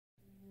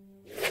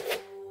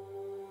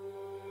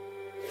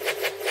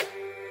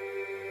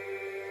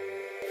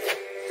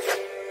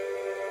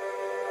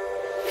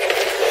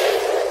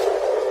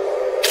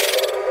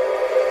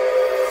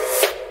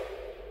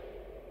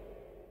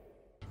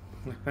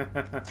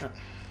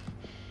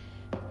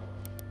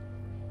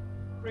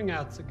Bring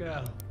out the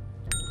girl.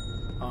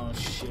 Oh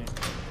shit.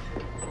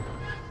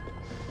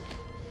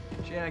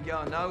 She ain't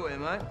going nowhere,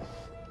 mate.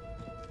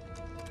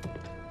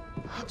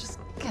 I'll just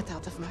get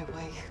out of my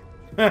way.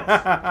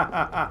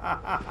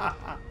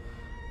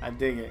 I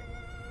dig it.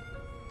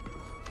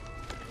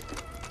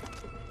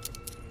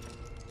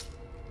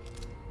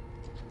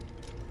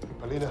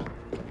 Alina,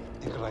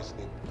 ik reis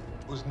niet.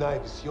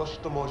 Uznajvis, još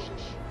što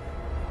možeš.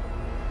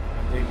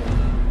 I dig it.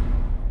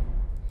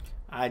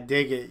 I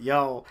dig it.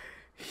 Yo,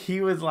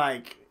 he was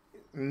like,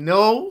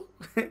 no.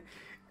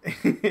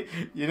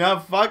 You're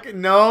not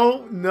fucking,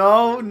 no.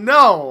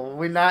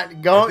 We're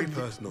not going.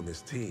 Every person on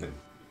this team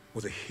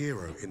was a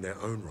hero in their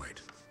own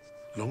right,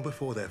 long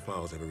before their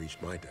files ever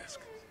reached my desk.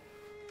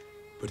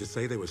 But to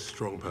say they were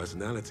strong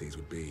personalities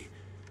would be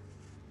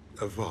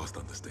a vast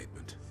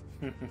understatement.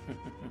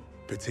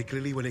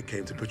 Particularly when it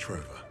came to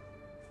Petrova.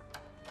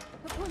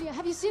 Napoleon,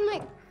 have you seen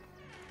my...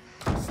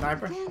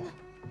 Sniper? Again?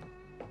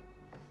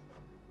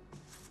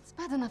 It's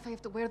bad enough I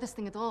have to wear this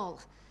thing at all.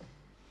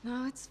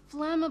 Now it's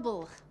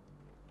flammable.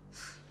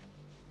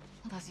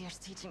 All those years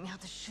teaching me how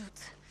to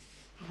shoot.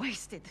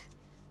 Wasted.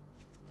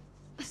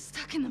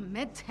 Stuck in the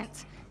med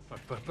tent.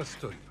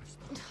 Постой.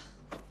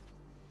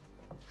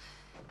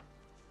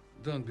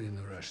 Don't be in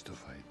a rush to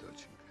fight,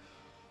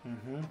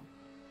 доченька.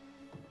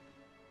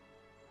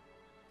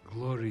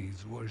 Glory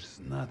is worth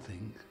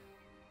nothing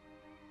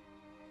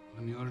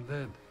when you're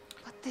dead.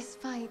 But this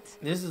fight...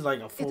 This is like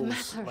a full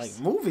matters. like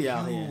movie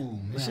out here. You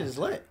This shit is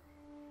lit.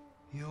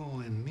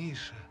 You and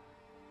Misha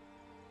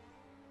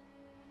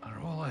are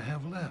all I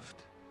have left.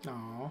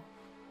 Aww.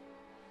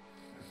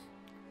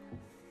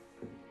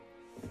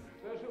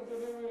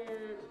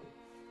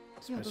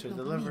 Special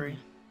delivery.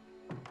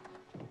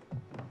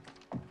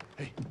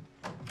 Hey,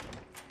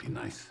 be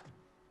nice.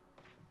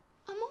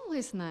 I'm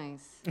always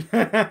nice.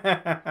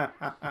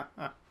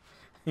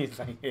 He's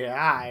like, yeah,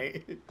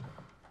 hi.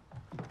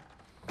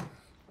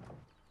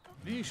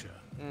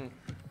 Misha,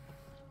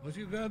 what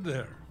you got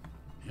there?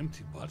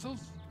 Empty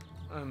bottles?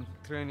 I'm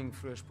training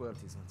fresh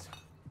partisans.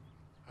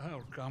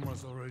 Our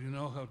comrades already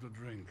know how to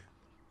drink.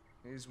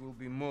 These will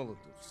be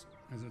Molotovs.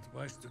 Is it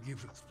wise to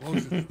give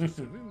explosives to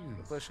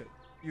civilians? Pasha,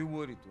 you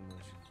worry too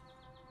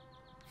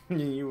much.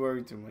 You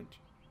worry too much.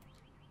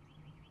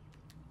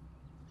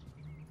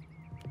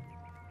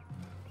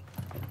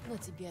 Вот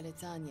тебе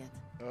летание.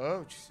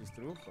 Ouch,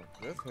 сеструха,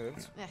 that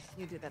hurts.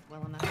 You do that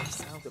well enough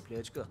yourself.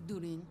 Топлячка.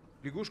 Дурень.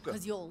 Лягушка.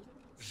 Козёл.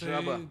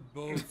 Жаба.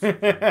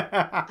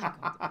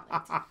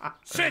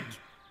 Sit!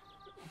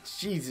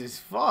 Jesus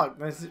fuck.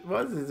 That's,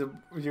 what is this?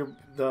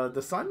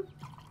 The son?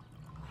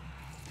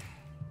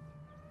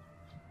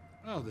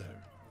 Now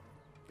there.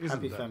 Isn't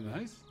Happy that family.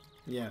 nice?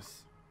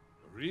 Yes.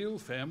 A real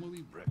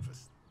family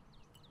breakfast.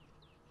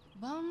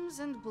 Bombs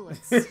and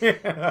bullets. Best way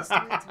to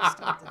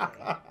start the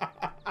day.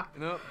 You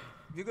know,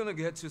 you're gonna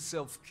get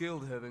yourself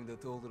killed having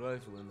that old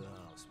rifle in the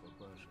house,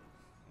 Papasha.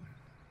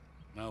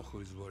 Now who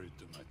is worried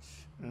too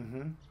much?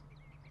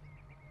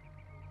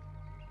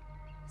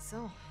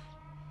 So,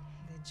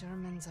 the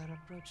Germans are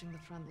approaching the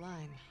front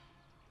line.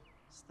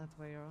 Is that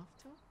where you're off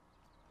to?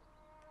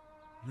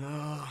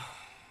 No,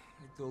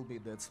 they told me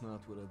that's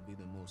not where I'd be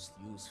the most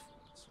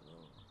useful, so...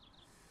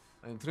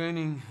 I'm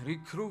training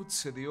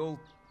recruits at the old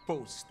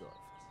post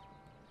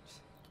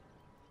office.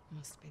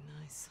 Must be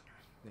nice.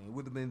 It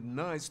would have been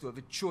nice to have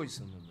a choice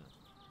on the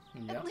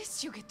matter. Yep. At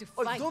least you get to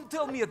Oh, fight. don't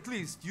tell me at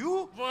least,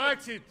 you?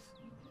 Watch it!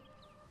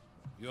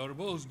 You're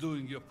both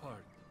doing your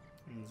part.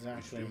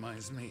 Exactly. Which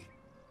reminds me,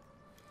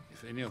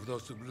 if any of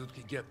those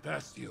ублюдки get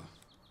past you,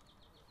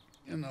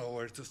 you know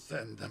where to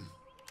send them.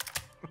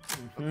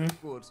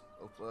 Of course,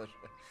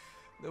 Papasha.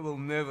 They will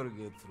never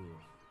get through.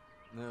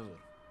 Never.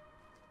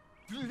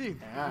 Please,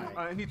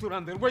 I need to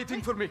run. They're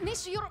waiting for me.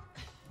 Misha, you're...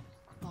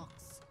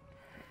 Box.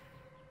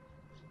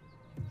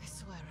 I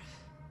swear,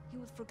 he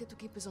would forget to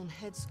keep his own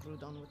head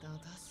screwed on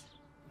without us.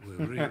 We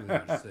really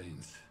are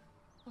saints.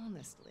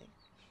 Honestly.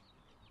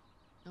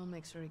 I'll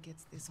make sure he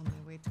gets this on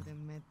my way to the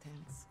med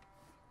tents.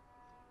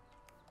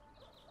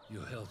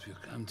 You help your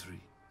country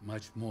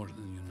much more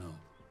than you know.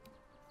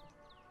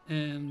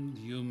 And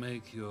you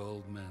make your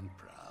old man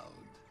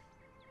proud.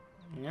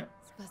 Yep.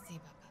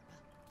 Спасибо,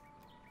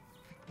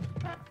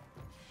 Papa.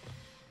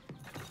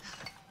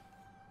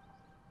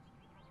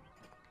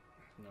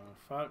 No,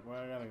 fuck,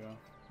 where I gotta go?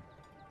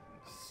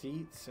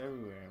 Seats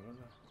everywhere. What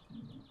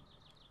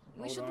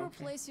the... We should Hold on.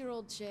 replace your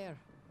old chair.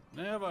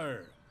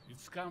 Never.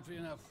 It's comfy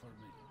enough for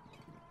me.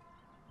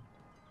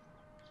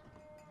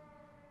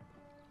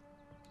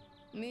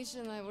 Misha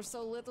and I were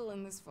so little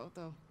in this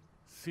photo.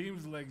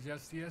 Seems like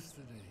just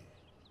yesterday.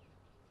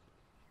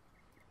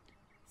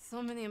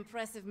 So many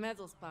impressive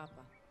medals,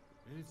 Papa.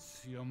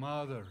 It's your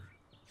mother.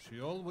 She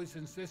always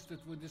insisted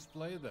we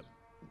display them.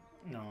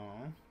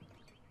 No.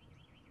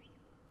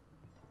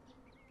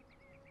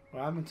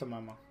 What happened to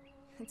Mama?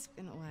 It's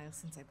been a while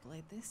since I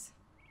played this.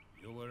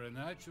 You were a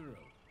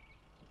natural.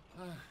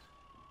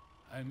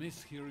 I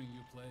miss hearing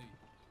you play.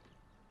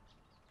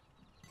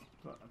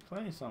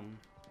 Play some.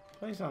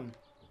 Play some.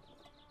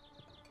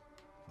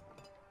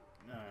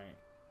 Alright.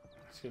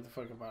 Let's get the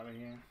fuck up out of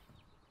here.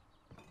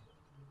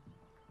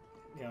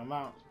 Yeah, I'm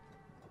out.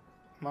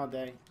 I'm out,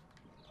 Daddy.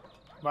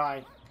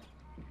 Bye.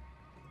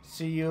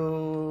 See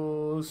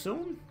you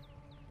soon?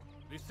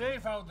 Be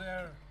safe out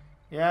there.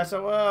 Yes, I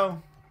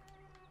will.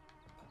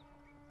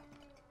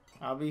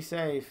 I'll be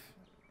safe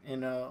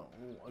in a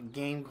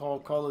game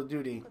called Call of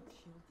Duty,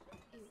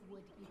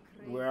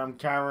 where I'm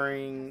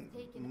carrying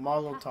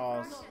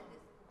Molotovs.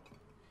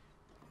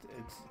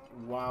 It's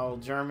while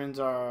Germans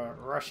are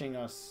rushing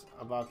us,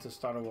 about to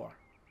start a war.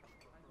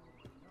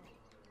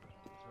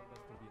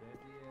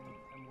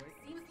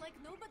 Seems like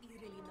nobody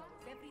really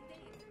knows every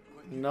day.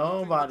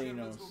 Nobody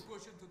knows.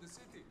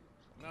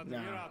 Not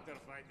Nah. you're out there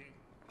fighting.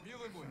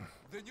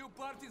 The new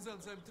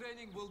partisans I'm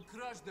training will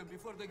crush them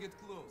before they get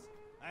close.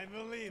 I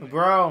believe it.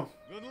 Bro,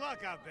 Good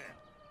luck out there.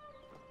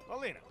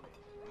 Paulina,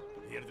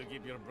 here to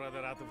keep your brother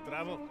out of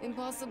trouble?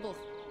 Impossible.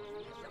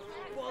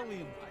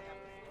 Paulina.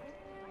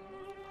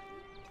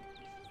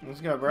 let's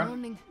go, bro.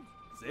 Morning.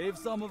 Save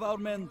some of our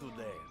men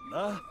today,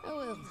 huh? I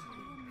will.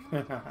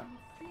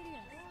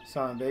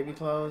 Selling baby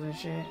clothes and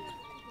shit.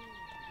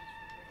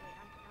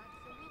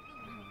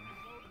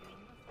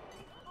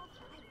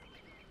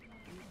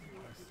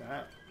 What's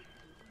that?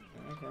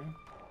 Okay.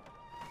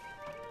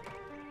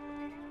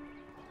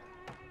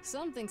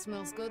 Something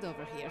smells good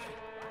over here.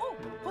 Oh,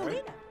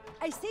 Paulina,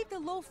 I saved a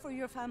loaf for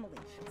your family.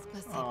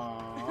 Spasibo.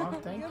 Aw,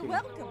 thank You're you.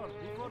 welcome.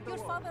 Your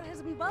father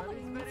has been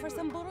bothering me for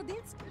some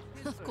Borodinsk.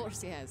 Of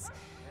course he has.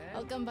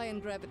 I'll come by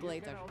and grab it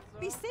later.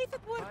 Be safe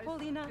at work,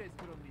 Paulina.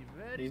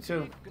 You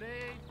too.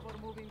 Great for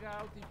moving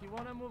out. If you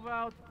want to move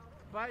out,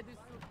 buy this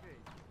suitcase.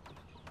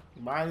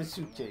 Buy the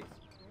suitcase.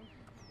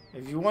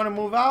 If you want to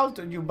move out,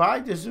 you buy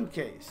the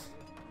suitcase.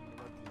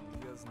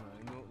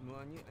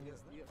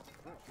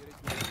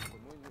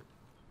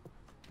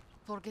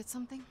 Forget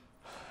something?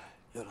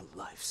 You're a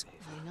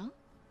lifesaver. You know?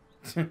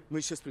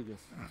 Мы сейчас придем.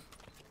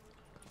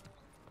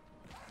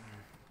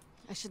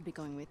 I should be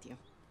going with you.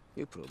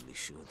 You probably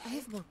should. I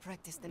have more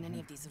practice than any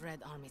of these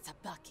Red Army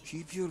tabaki.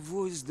 Keep your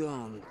voice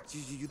down.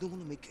 You don't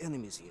want to make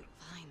enemies here.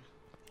 Fine.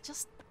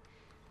 Just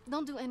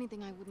don't do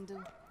anything I wouldn't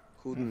do.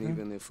 Couldn't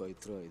even if I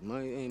tried.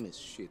 My aim is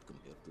shit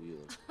compared to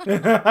yours.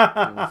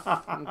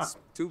 It's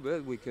too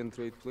bad we can't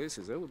trade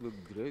places. I would look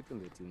great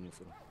in that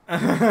uniform.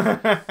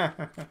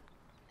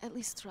 At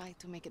least try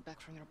to make it back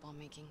from your bomb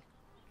making.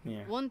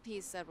 Yeah. One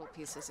piece, several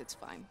pieces, it's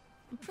fine.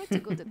 I'm pretty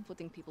good at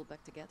putting people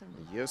back together.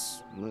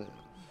 Yes, ma'am.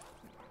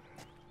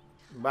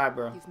 Bye,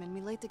 bro. You've made me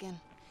late again.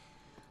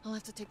 I'll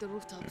have to take the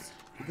rooftops.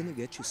 You're gonna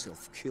get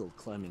yourself killed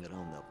climbing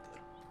around up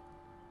there.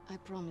 I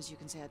promise you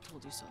can say I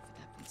told you so if it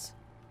happens.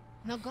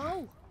 Now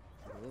go!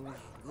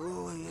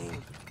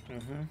 Going.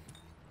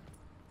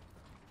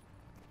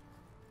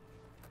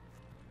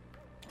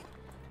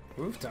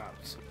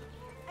 Rooftops.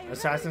 I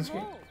Assassin's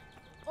really Creed? know.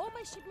 All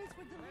my shipments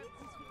were delayed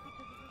this week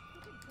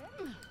because of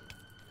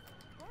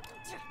the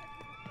stupid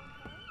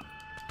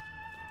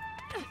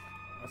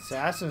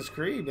Assassin's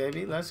Creed,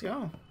 baby. Let's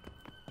go.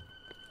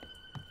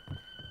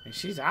 And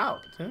she's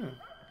out, too.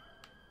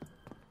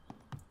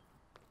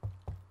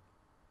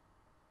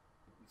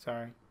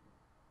 Sorry.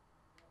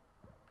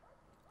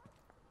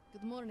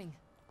 Good morning.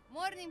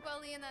 Morning,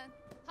 Paulina.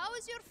 How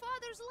is your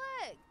father's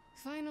leg?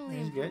 Finally.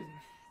 He's good.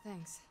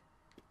 Thanks.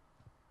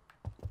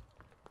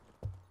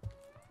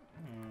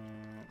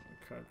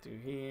 Cut through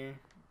here.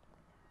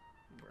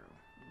 Bro,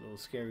 little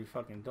scary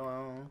fucking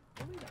door.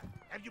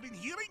 Have you been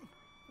hearing?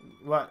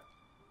 What?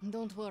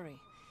 Don't worry.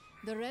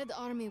 The Red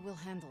Army will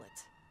handle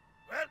it.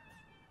 Well,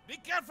 be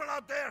careful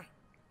out there.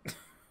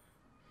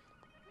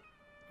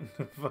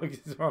 The fuck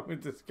is wrong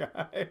with this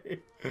guy?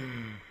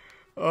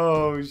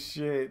 Oh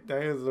shit,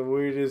 that is the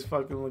weirdest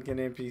fucking looking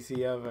NPC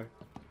ever.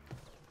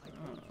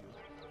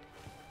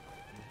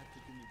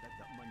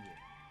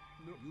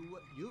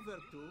 You work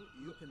too.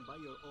 You can buy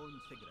your own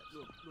cigarettes.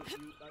 Look,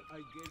 I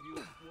gave you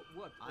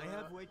what? I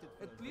have waited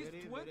for at least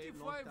very, 25 very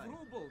long time.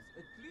 rubles.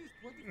 At least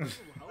 25 rubles.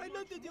 How I much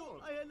lended you. more?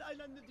 I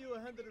lended you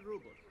 100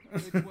 rubles.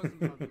 It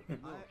wasn't 100.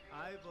 No.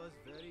 I was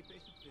very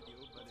patient with you,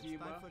 but it's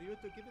Zima. time for you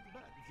to give it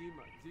back.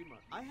 Zima.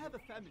 I have a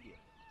family.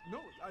 No,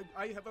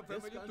 I have a This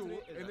family too,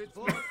 country is and a it's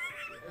boss. not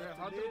You have to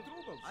 100 live.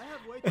 rubles. I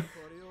have waited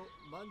for you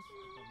months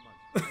upon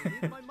months. I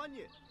need my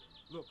money.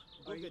 Look,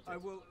 Go get I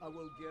it. will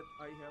get.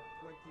 I have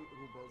 20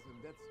 rubles, and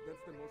that's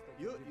the most I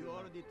can You give you.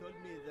 already told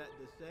me that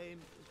the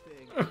same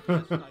thing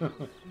last time.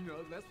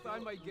 No, last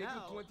time I gave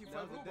now, you 25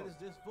 now that there rubles.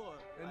 is this war,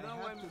 And I now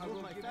have I to will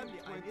move my give you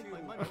family. I 20 need my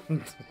rubles. money.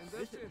 And that's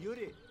Listen, it.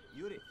 Yuri,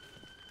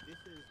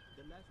 this is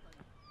the last time.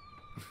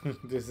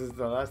 This is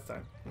the last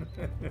time.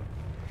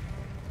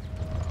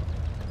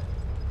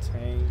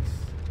 Tanks,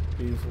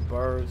 beautiful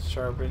birds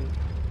chirping.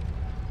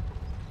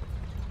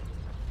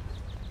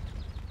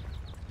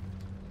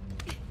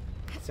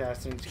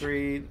 Assassin's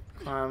Creed,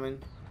 climbing.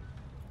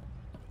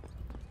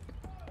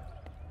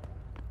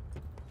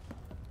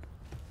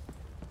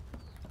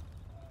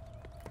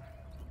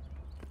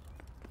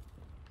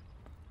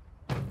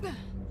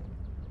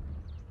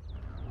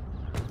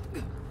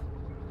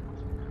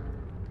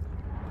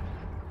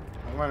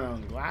 I'm running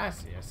on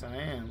glass, yes I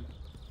am.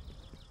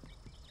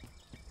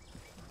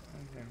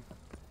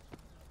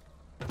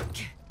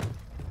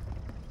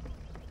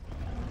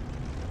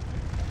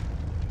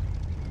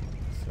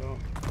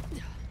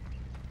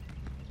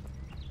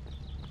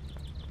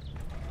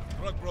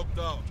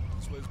 down.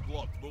 This way's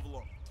blocked. Move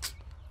along.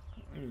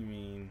 What do you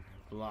mean,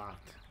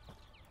 blocked?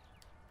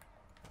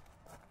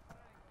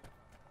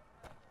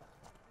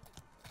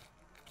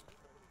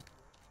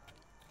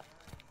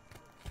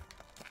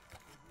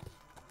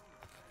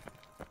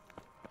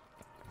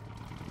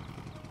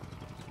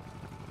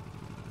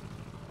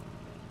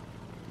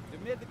 The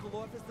medical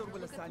officer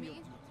will assign you.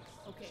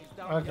 Okay. She's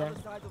down the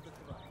other side of the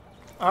truck.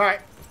 All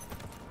right.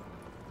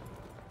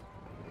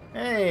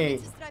 Hey.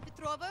 Sestra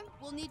Petrova,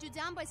 we'll need you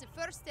down by the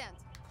first stand.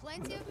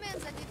 Plenty of men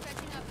that need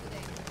catching up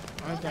today.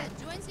 Go Okay. ahead,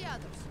 join the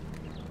others.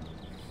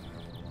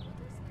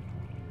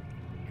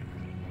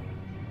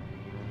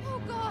 Oh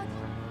God!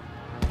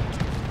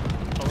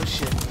 Oh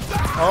shit.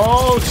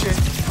 Oh shit.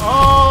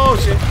 Oh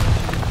shit.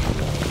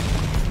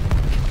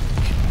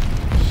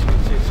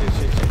 Shit.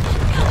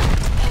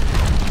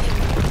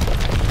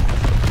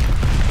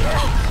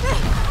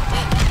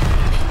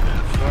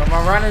 Where am I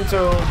running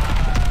to?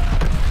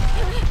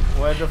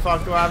 Where the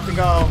fuck do I have to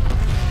go?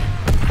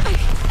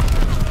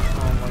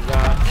 Oh my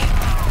god.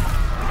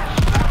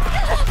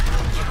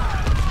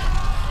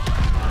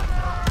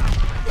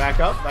 Back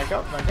up.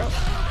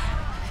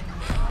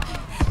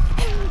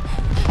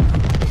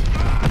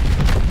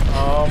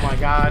 Oh my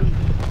god.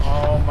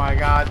 Oh my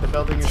god, the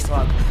building is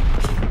flooded.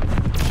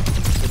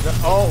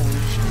 Oh!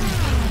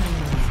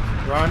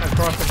 Run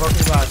across the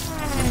broken glass.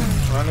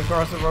 Run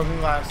across the broken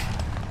glass.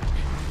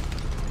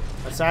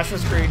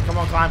 Assassin's Creed. Come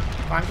on, climb.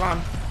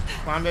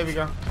 Climb, baby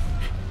girl.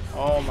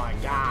 Oh my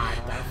god,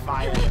 that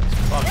fire is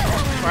fucking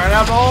right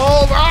up.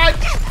 Oh, right!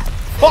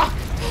 Fuck!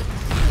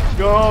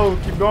 Go!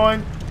 Keep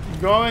going.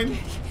 Keep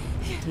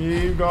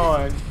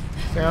going.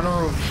 Stay on the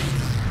roof.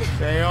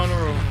 Stay on the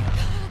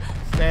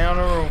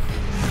roof.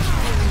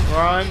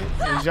 Run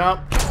and jump.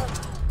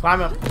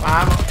 Climb up.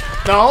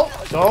 No,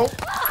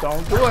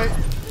 don't do it.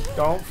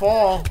 Don't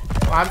fall.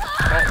 Climb.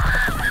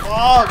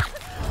 Fuck.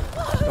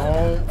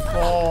 Don't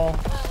fall.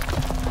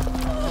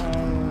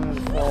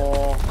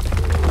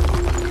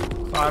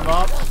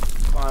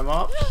 Climb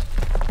up.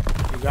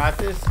 You got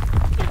this.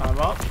 Climb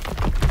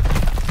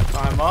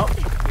up.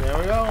 There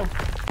we go.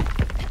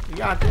 You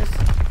got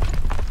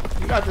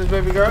this,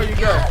 baby girl. You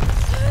go.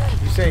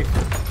 You safe.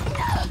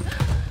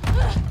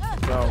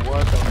 Yo,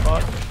 what the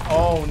fuck?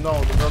 Oh no,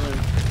 the building.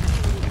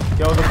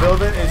 Yo, the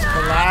building is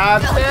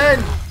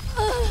collapsing.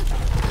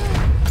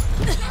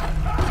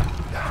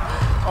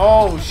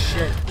 Oh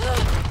shit.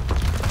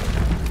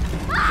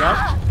 Jump.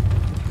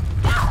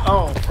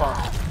 Oh fuck.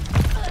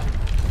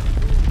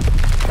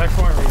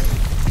 Checkpoint reach.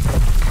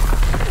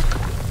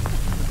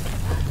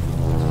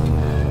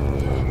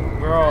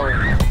 Bro.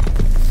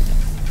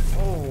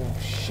 Oh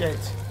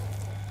shit.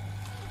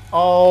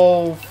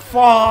 Oh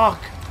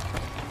fuck.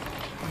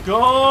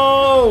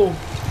 Go.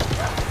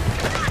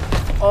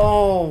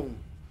 Oh.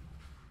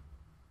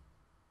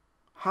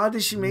 How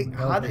did she make?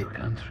 How did?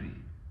 Country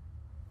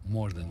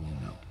more than you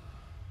know,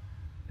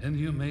 and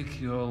you make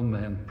your old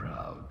man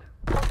proud.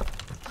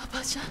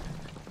 Pasha.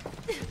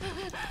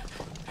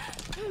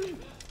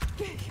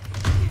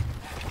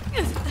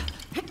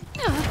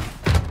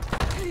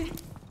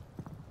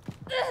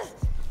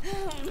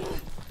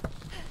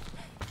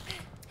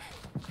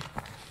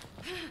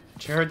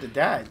 She heard the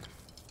dad.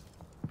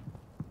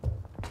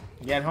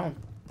 Get home.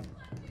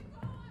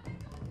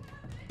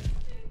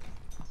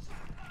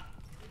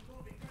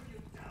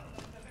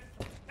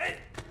 Hey!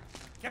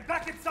 Get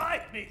back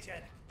inside,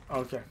 Mädchen!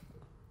 Okay.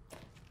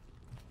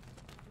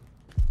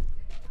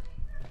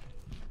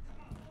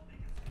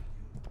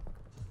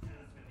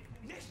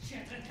 Nichts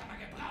hier drin kann man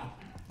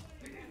gebrauchen.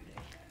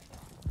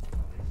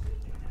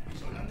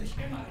 Wieso lande ich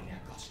immer in der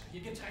Gosse?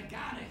 Hier gibt's rein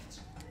gar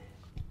nichts.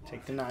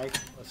 Take the knife.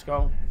 Let's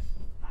go.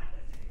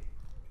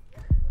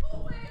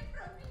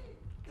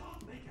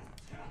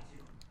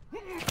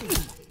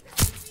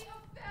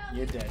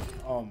 You're dead.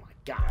 Oh my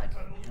god.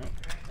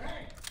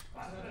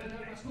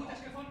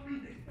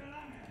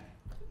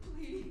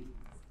 Please,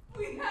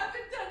 we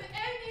haven't done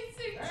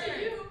anything to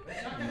you.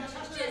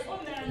 Just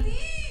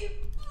leave,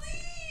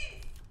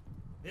 please.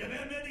 Wir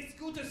werden nichts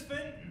Gutes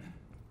finden.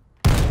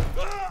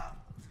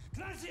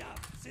 Knall sie ab.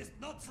 Sie ist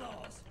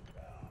nutzlos.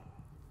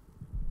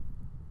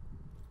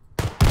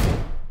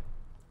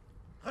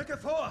 Rücke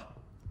vor.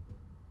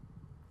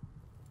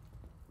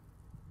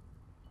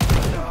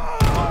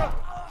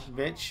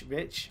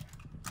 Bitch.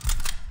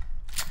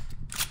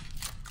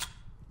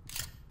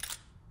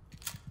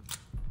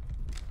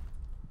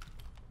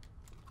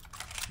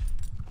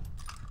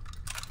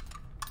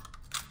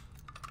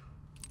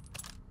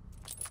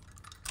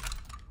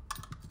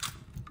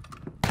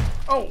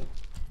 Oh!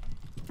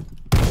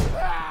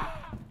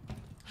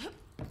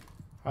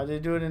 How'd they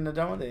do it in the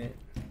demo there?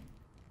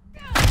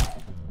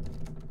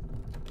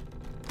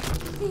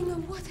 Lena,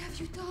 what have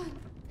you done?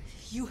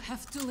 You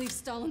have to leave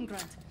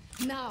Stalingrad.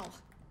 Now.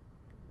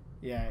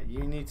 Yeah,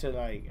 you need to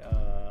like,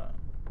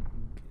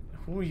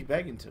 who are you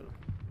begging to?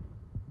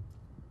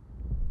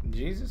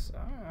 Jesus?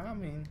 I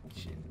mean,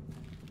 shit.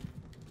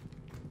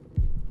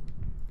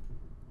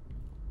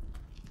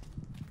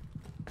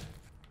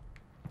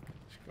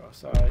 Let's go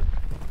outside.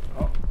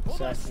 Oh.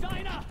 Assassin.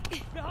 Steiner!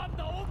 Wir haben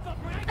da oben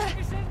verbrannte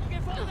Geschichten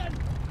gefunden!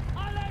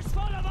 Alles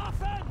voller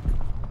Waffen!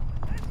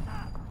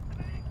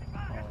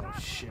 Oh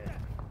shit.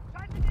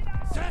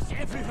 Search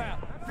everywhere!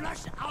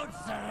 Flush out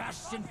the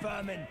Russian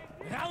vermin!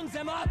 Round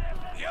them up!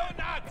 You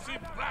Nazi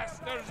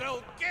bastards!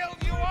 They'll kill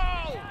you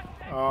all!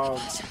 Oh,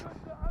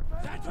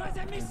 That was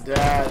a mistake!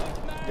 Dad.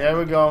 There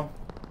we go.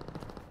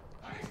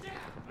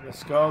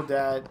 Let's go,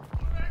 Dad.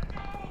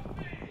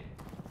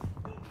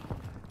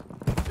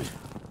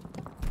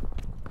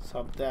 What's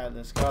up, Dad?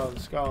 Let's go.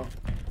 Let's go.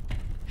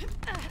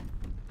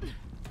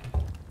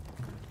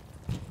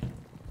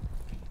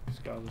 Let's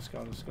go. Let's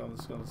go. Let's go.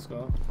 Let's go. Let's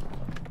go.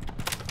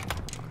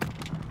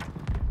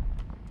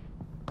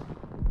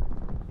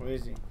 Where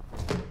is he?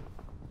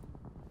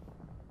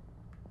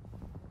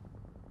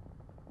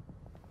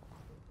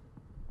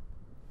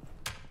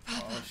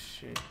 Oh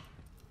shit.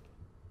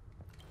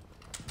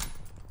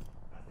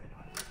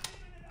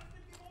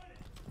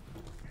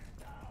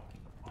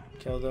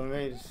 Kill the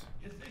invaders.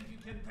 You think you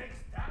can take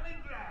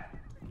Stalingrad?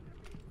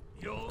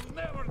 You'll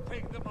never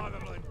take the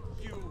motherland,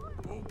 you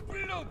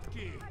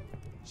ублюдки!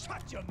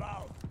 Shut your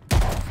mouth!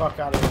 Fuck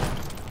out of here.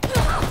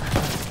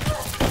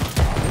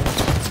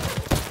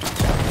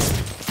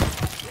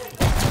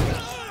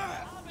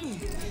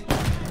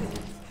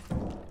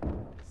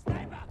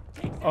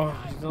 Oh,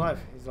 he's alive.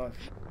 He's alive.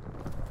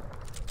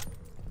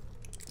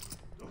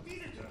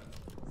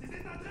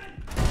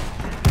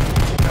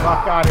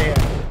 Fuck out of here.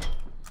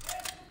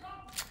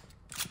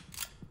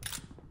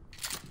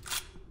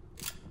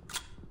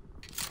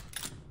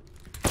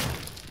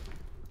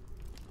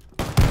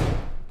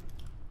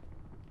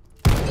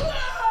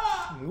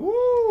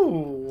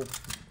 Ooh.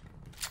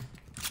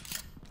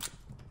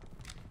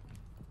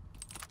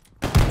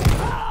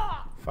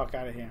 Fuck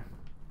out of here.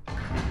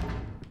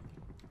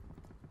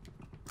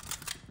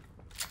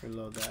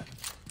 Reload that.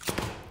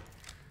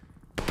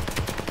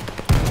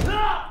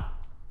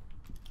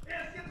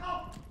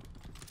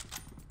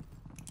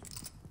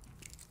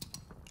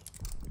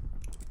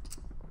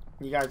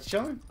 You guys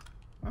chilling?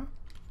 Huh?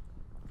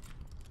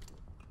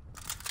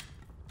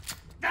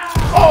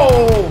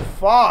 Oh,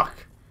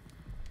 fuck!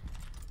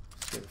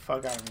 Let's get the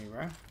fuck out of me,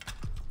 bro.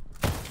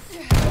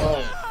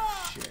 Oh,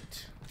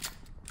 shit.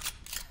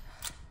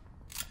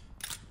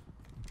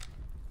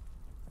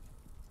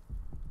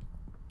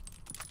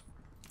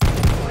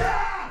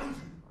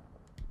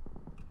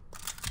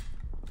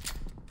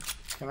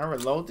 Can I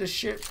reload this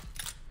shit?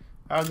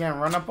 I'll get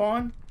run up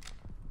on?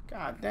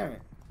 God damn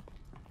it.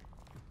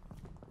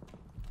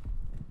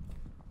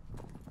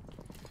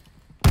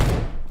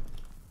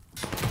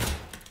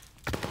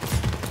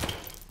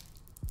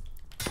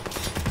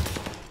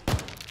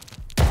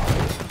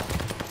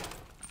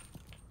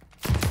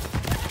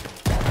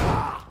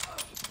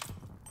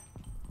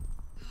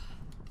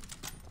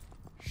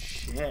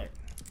 Shit.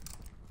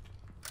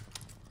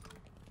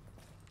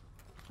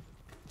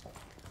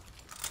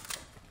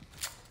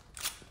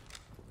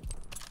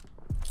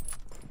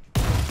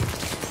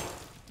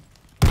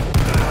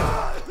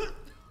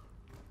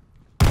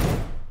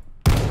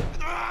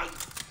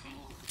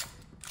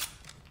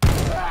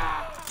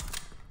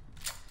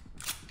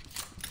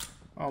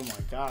 Oh my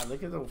god,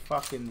 look at the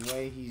fucking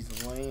way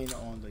he's laying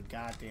on the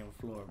goddamn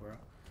floor, bro.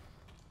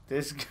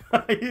 This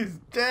guy is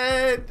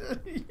dead.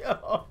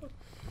 Yo.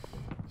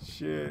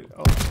 Shit.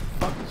 Oh, what the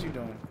fuck is you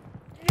doing?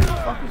 What the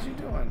fuck is you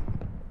doing?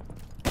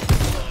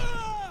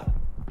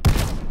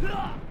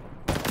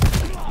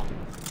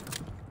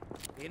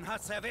 Den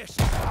hat's erwischt.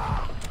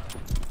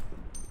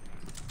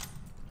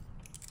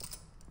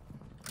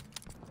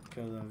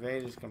 Kill the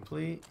invaders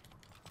complete.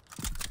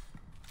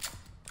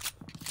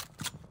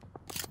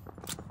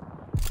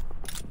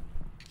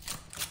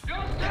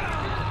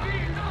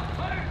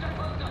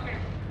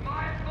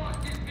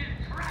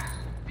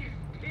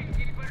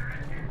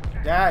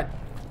 Dad.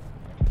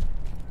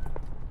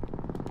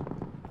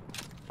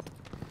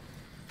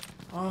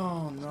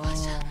 Oh no.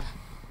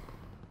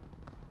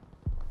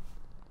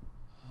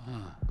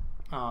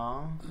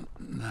 Aw.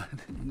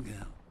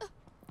 Nightingale.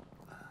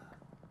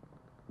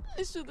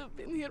 I should have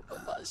been here,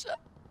 Papasha.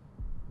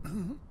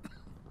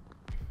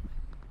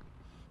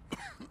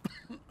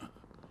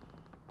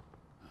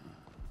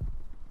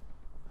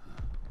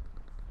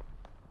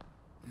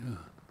 You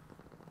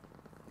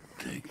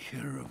take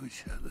care of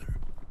each other.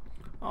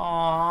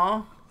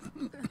 Aww.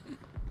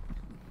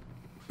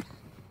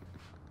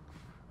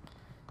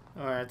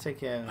 Alright, take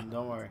care of him,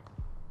 don't worry.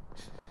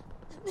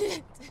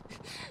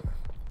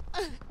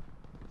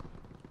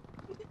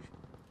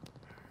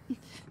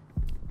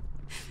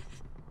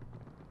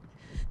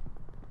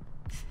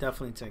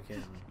 Definitely take care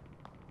of him.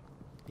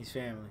 He's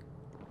family.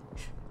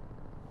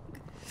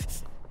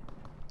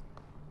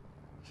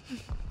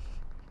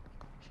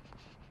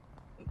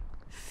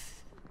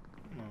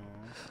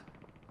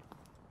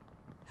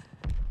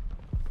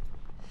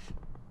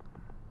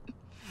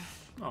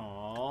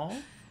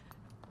 Aww.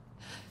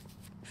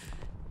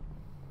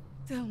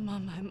 Tell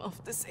Mama I'm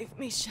off to save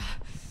Misha.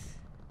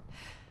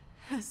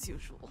 As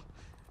usual.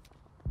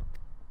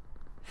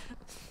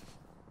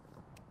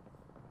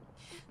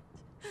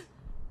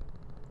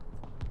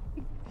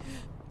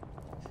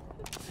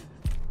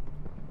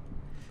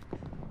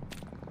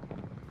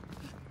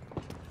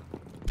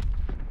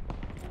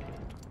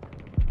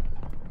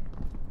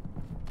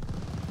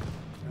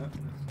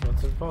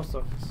 post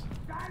office.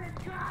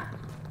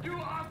 You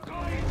are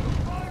going to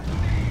hurt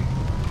me!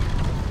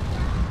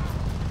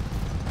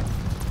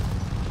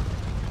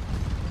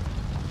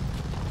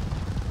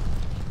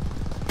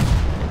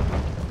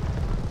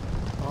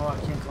 Oh, I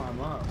can't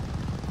climb up.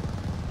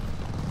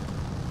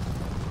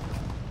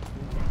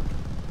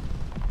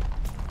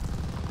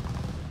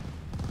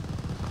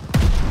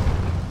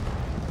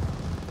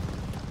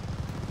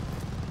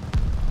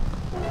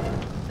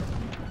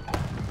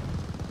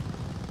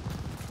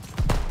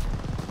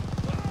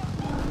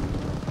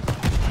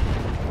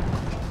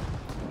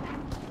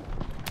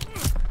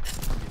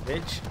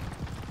 Bitch.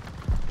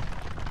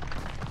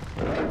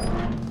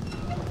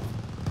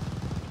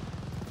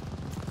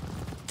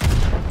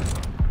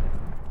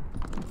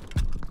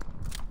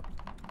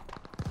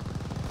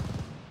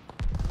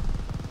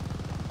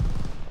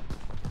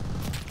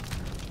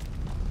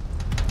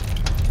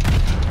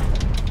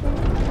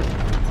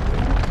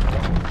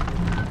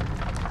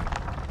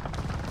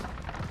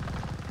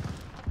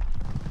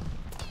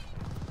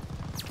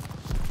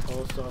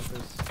 Post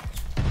office.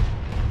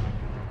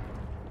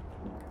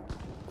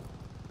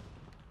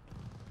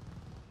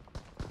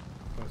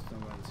 First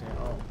nobody's here.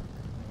 Oh.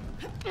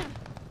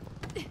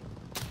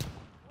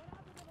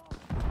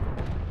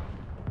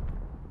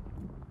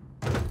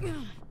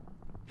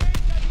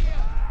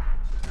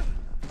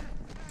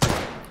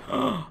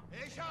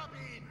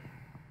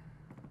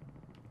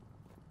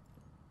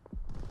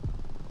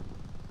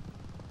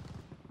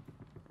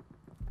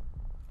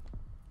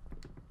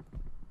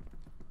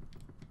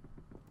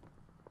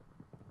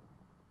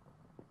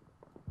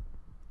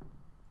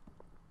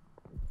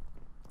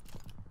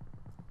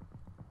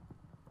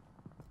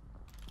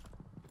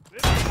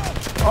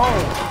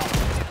 Oh!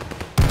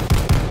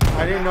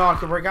 I didn't know I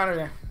could break out of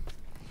there.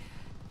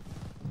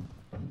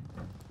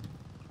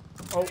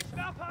 Oh.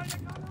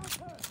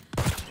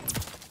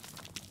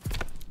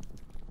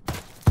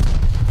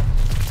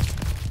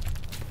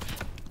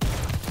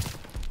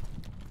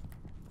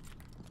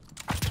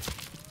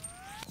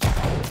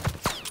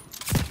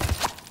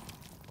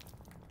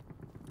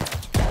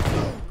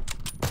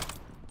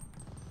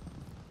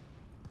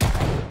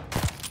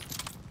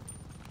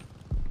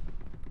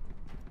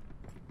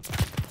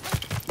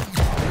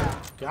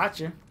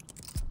 Gotcha.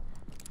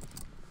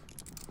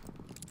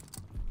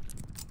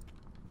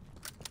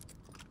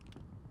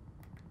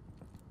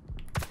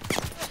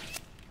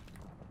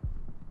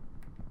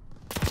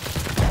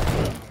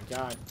 Oh my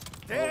god.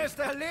 There's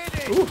the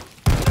lady. Ooh.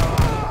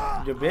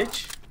 You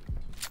bitch.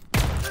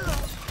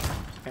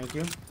 Thank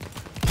you.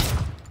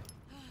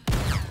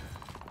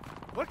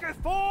 Rücke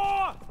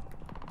vor!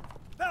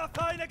 Werf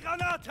eine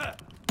Granate!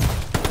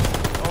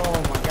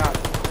 Oh my god.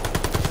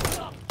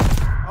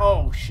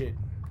 Oh shit.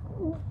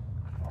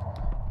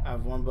 I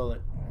have one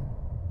bullet.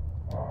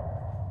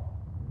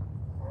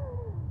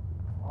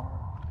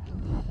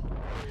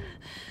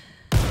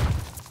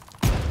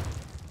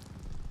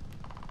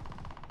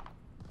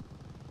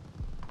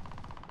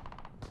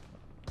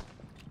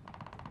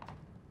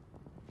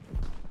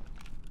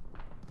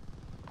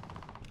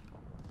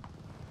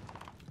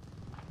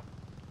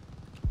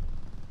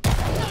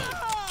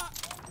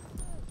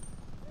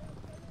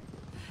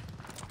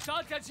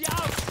 Schaltet sie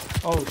aus!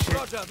 Oh shit.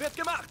 Roger, wird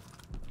gemacht!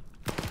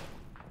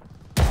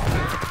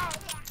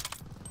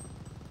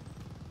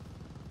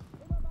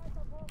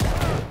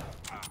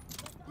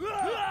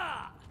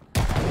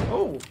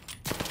 Oh.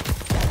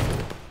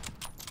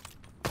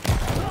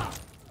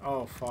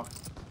 Oh fuck.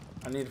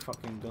 I need to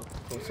fucking go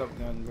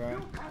something on the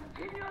ground.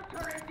 Continue to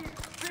resist.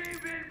 We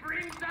will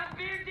bring the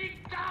building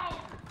down.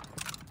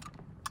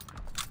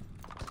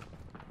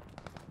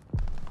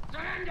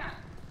 Surrender,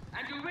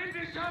 and you will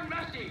be shown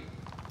mercy.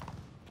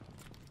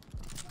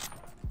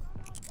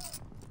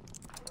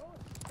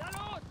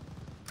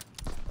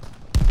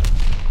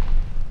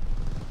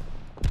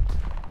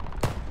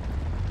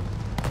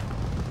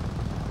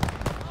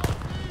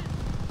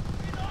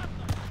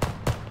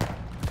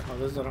 Oh,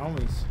 those are the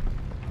homies.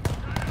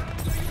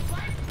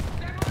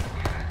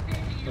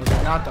 Those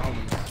are not the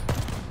homies.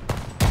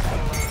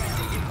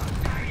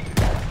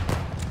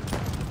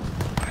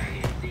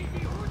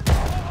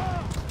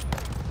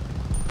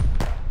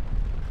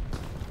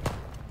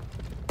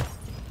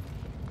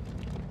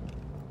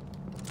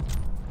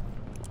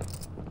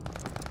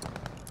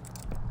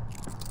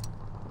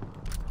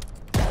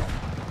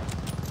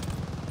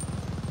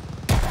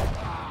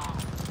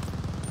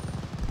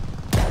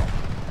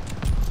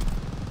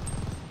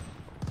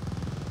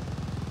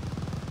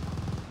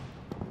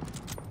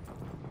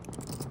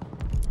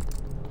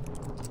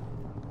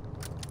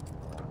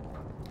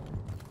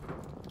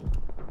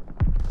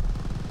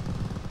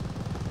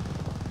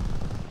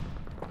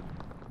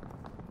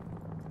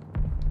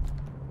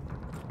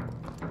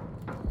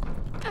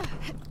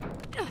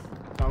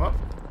 Come up.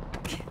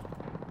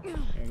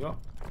 There you go.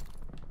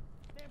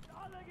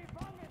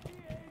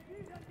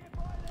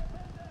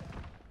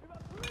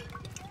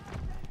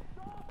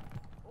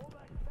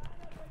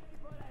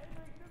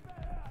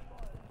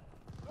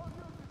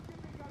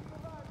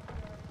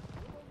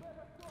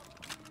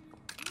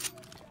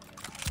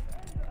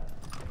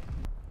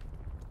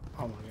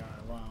 Oh my god,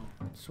 wow.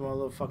 small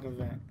little fucking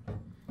vent.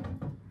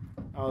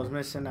 I was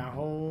missing that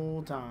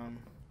whole time.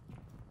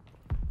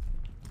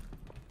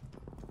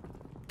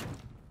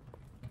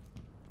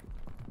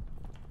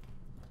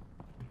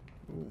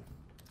 Ooh.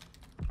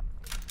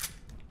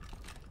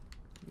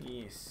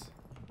 Yes.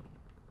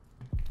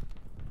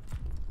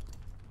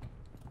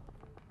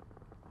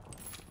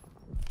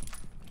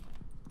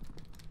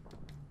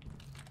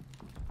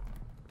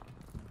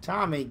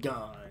 Tommy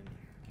gun.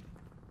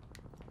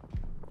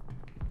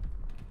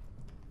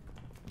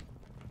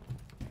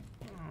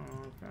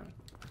 Oh, okay.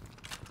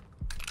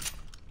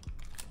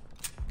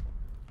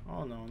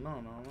 Oh no,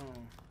 no, no, no.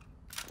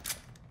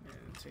 Yeah,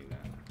 take that.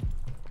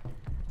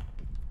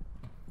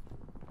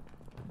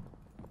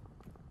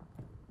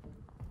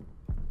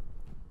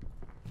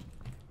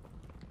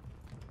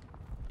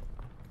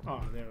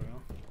 Oh, there we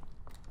go.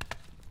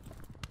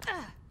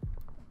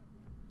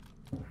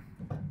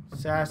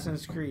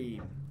 Assassin's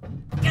Creed.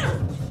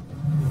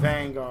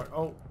 Vanguard.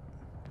 Oh.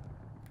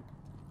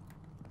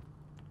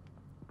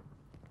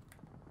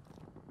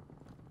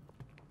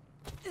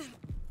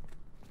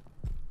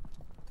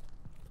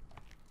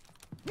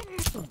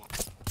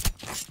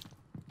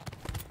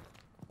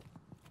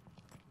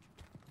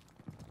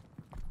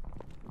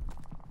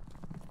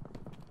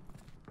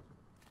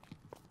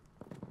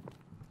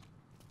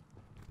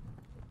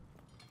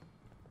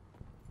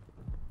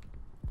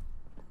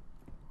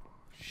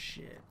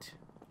 Shit.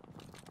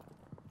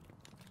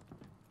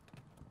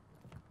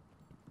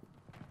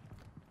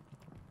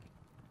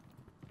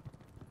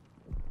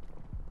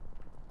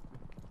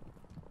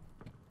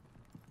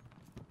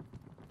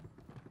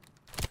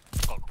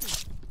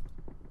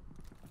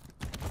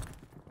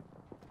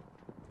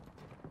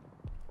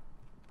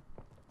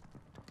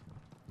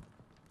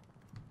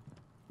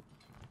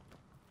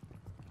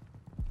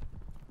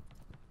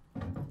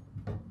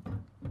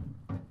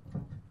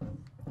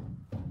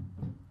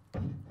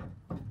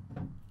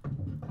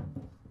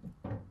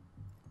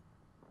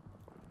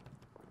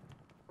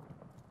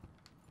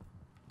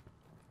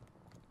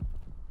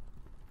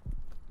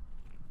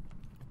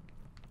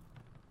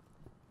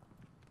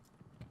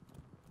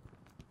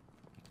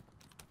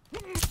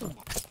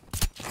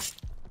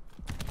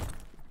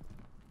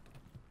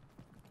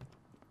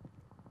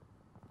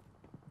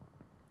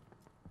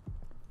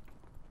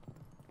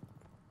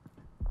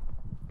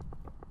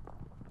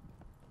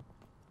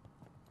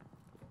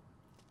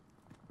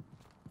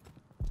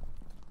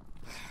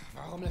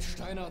 Warum lässt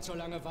Steinert so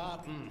lange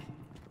warten?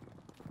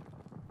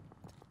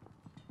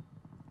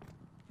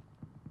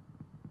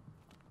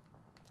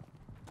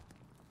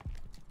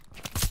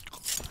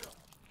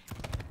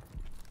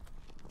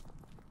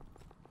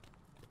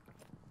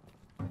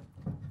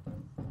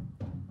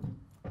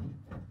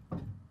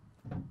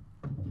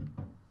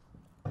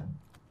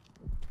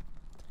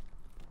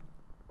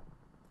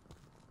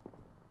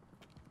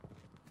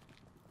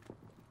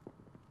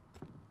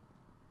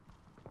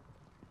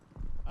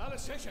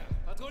 Alles sicher.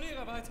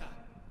 Patrouilliere weiter.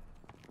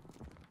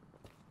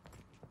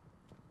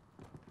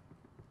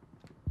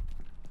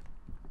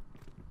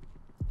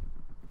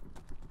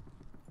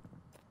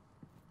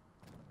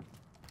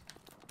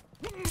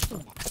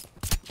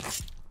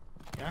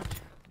 Ja.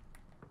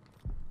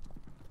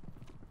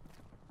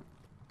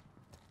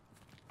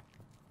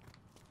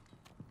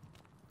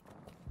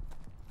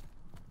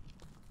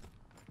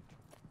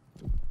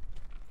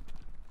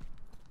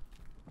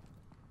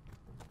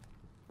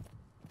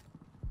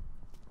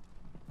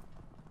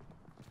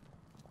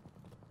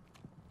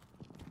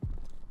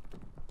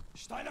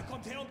 Steiner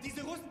kommt her, um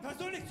diese Russen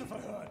persönlich zu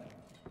verhören.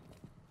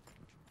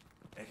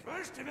 Ich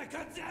wünschte, wir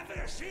könnten sie einfach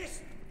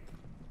erschießen.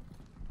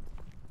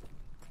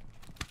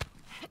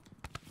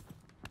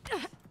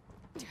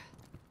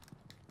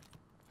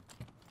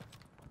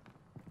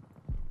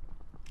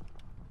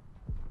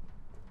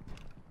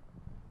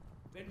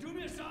 Wenn du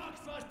mir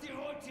sagst, was die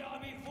Rote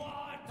Armee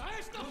vorhat, da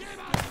ist noch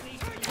jemand!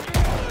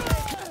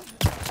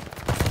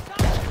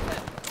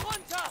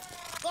 Runter!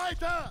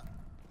 Weiter!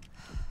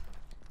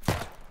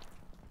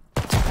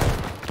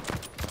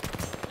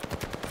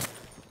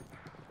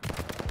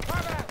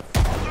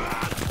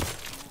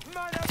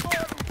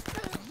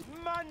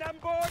 Mann am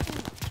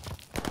Boden!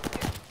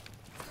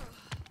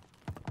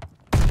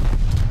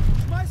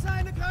 Schmeiß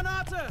eine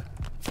Granate!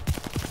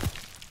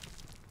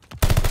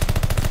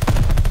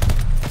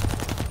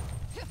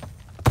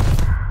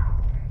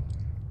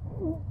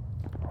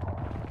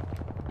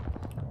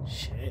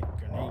 Shit,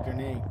 grenade,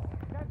 grenade.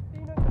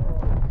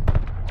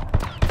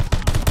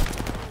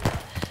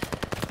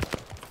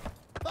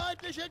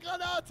 Feindliche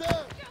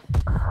Granate!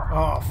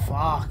 Oh,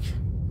 fuck.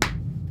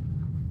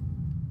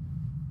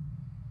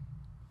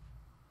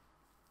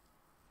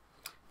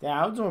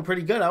 Yeah, I was doing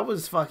pretty good. I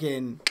was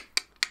fucking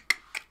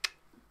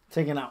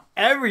taking out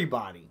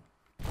everybody.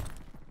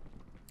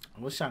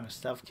 I was trying to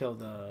stealth kill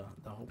the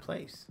whole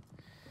place.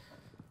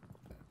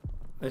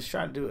 Let's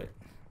try to do it.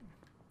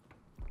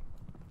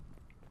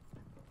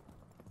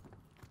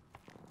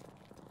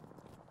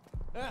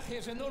 Ach,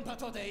 hier sind nur ein paar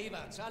tote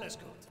Evans. Alles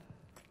gut.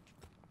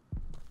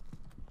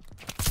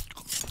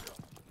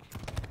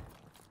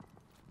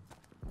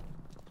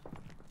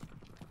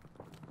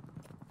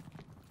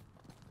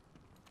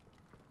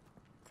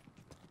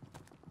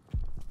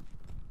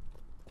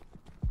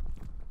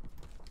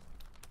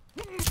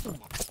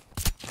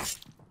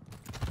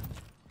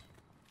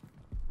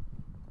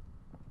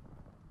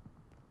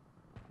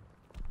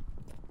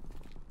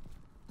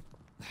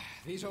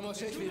 Wieso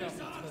muss ich wieder?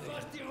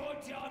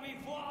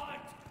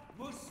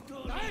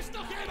 Da ist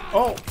doch jemand!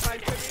 Oh!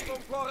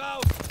 Bewegung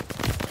voraus!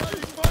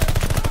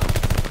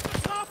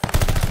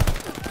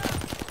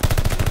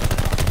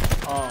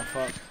 Oh,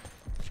 fuck.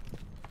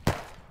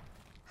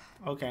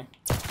 Okay.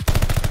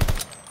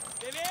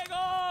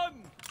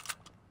 Bewegung!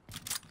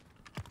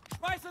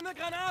 Schmeiß eine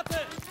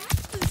Granate!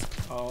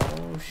 Oh,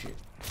 shit.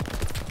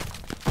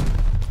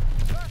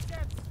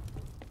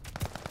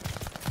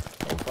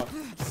 Oh, fuck.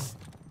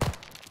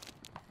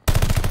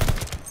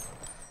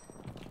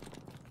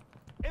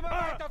 Immer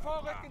weiter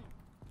vorrücken!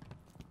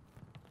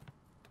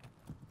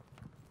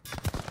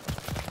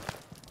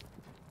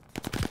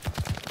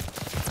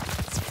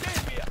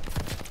 Sehen wir!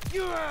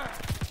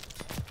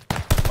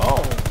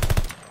 Oh!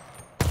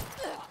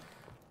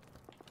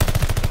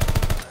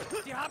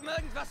 Sie haben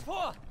irgendwas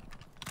vor!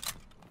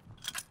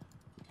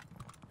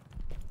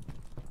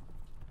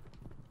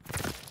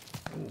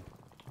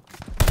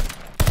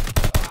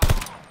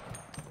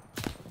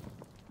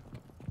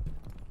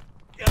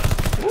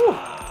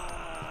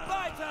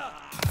 Weiter!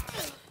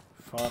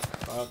 Fuck,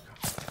 fuck.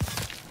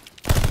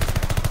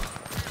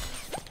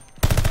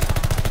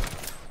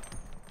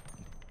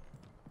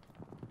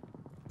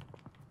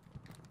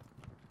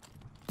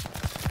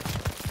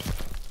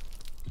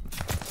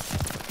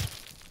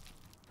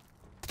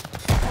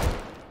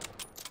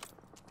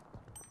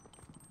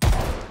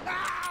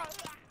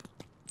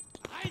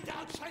 Rein da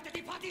und schaltet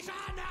die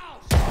Partisanen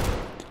aus!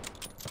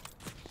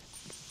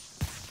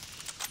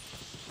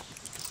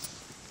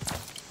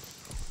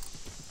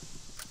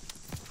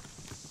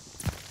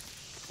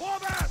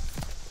 Vorwärts!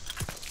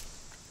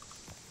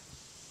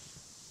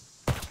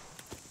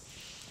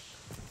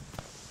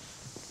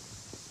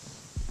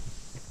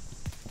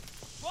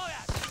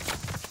 Vorwärts!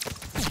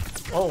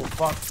 Oh,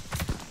 fuck.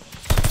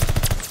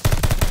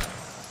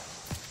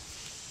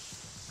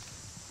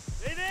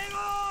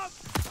 Bewegung!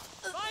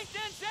 Feind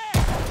in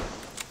Sicht!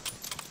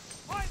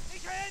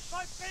 Feindliche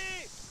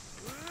Infanterie!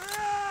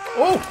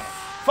 Oh!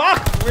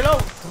 Fuck!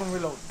 Reload! Don't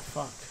reload.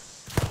 Fuck.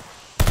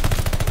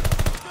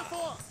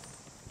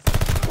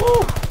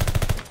 Woo!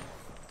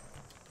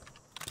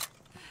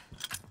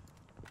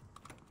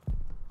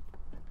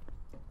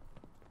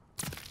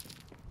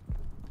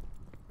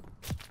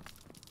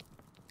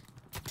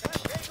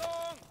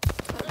 Bewegung!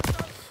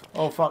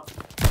 Oh, fuck.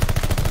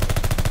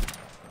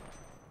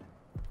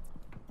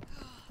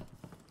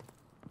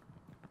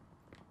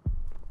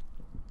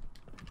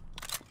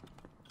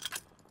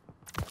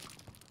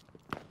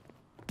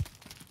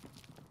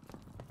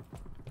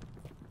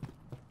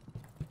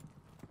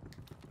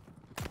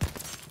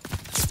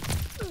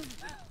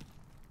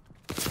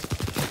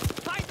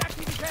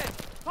 Feindaktivität!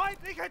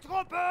 Feindliche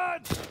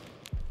Truppen!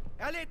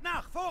 Er lädt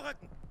nach,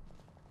 vorrücken!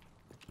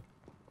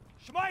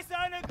 Schmeiße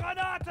eine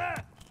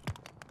Granate!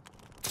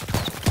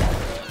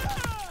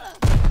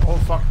 Oh,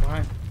 fuck,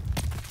 behind.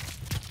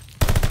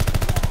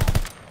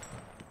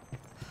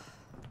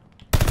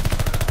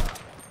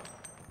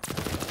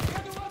 Ja,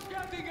 du warst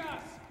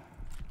Fertigas!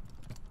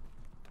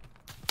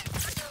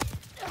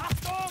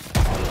 Achtung!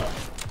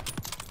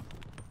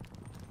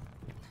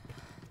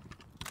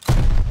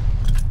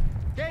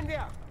 Gehen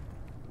wir!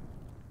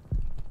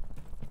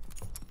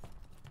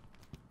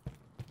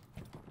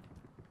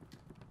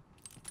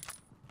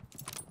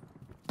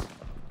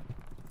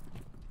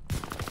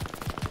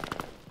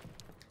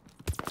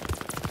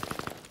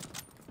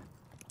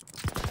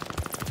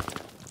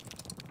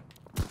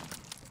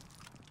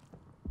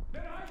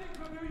 They're hiding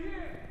from you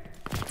here!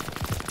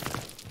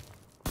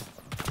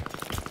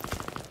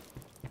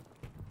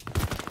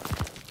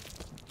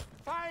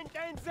 Feind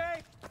in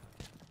Sicht!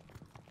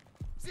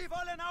 Sie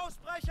wollen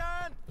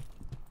ausbrechen!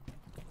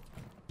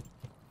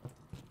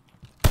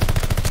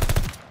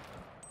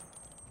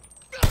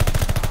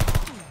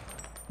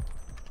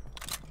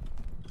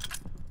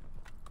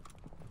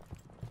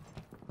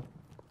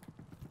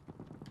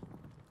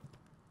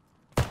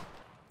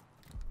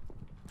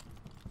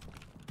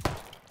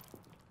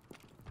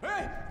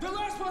 Hey! The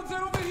last ones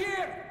are over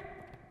here!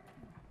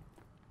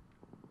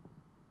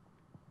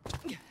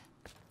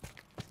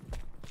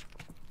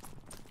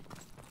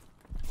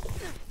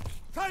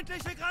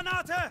 Feindliche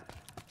Granate!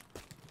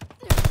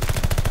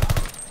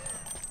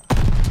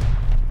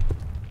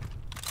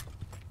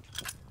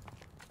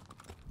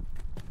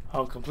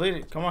 Oh, complete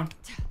it. Come on.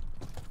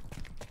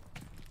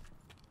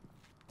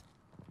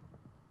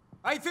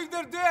 I think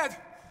they're dead.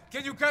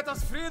 Can you cut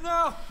us free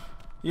now?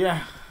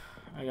 Yeah,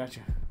 I got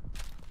you.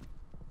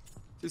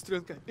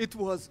 Сестренка, it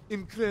was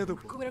incredible.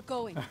 We're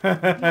going.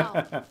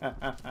 Now.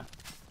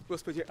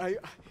 Господи,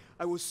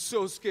 I was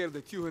so scared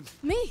that you and...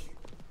 Me?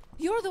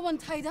 You're the one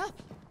tied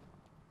up.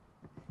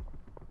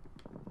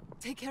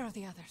 Take care of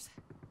the others.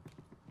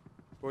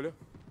 Оля?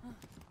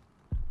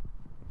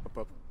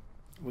 Papa.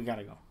 We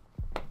gotta go.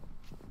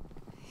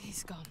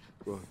 He's gone.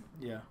 Gone.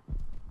 Yeah.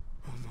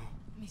 Oh no.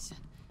 Misha.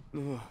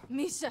 No.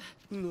 Misha.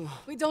 No.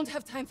 We don't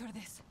have time for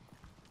this.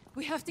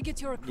 We have to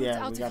get your recruits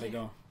Yeah, out we gotta of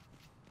here. go.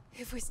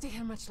 If we stay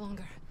here much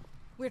longer,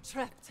 we're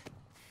trapped.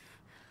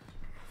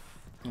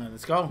 All right,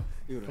 let's go.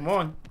 Come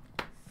on.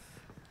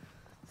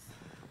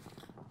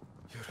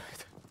 You're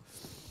right.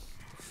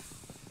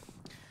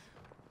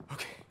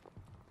 Okay,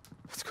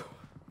 let's go.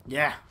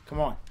 Yeah,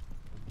 come on.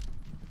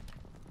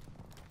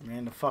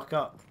 Man, the fuck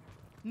up.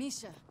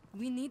 Misha,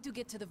 we need to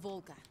get to the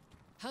Volga.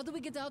 How do we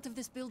get out of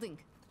this building?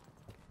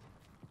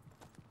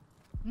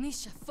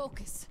 Misha,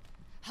 focus.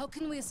 How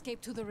can we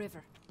escape to the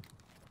river?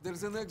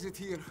 There's an exit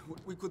here.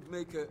 We could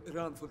make a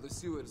run for the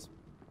sewers.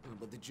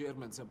 But the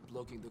Germans are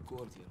blocking the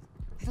courtyard.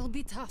 It'll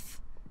be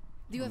tough.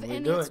 Do you have any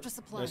do it. extra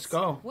supplies? Let's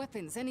go.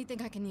 Weapons,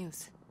 anything I can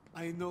use?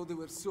 I know there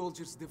were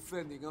soldiers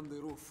defending on the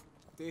roof.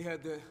 They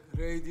had a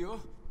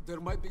radio. There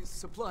might be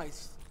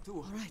supplies, too.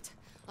 All right.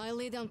 I'll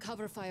lay down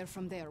cover fire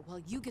from there while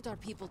you get our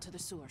people to the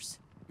sewers.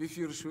 If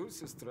you're sure,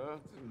 sister,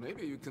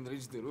 maybe you can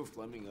reach the roof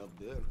climbing up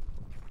there.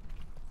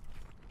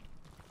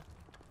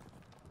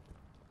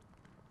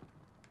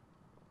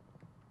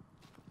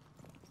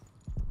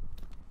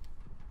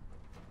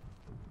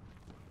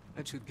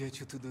 That should get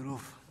you to the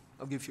roof.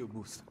 I'll give you a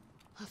boost.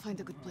 I'll find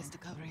a good place to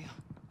cover you.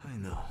 I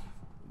know.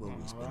 You've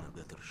always been a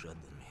better shot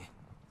than me.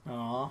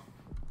 Aww.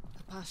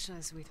 The Pasha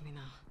is with me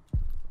now.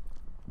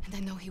 And I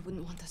know he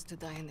wouldn't want us to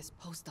die in this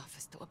post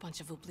office to a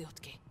bunch of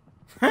ubliotki.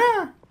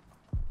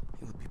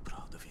 He would be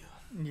proud of you.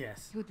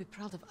 Yes. He would be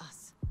proud of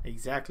us.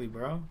 Exactly,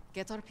 bro.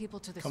 Get our people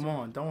to the Come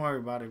on, don't worry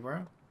about it, bro.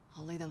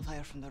 I'll lay down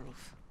fire from the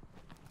roof.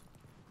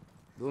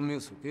 Don't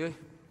miss, okay?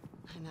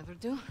 I never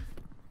do.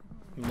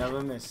 You never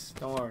miss.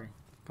 Don't worry.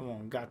 Come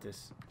on, got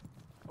this.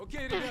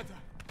 Okay, rебята.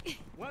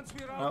 Once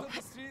we're out of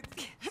the street,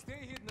 stay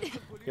hidden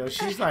until police. Yo,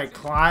 she's like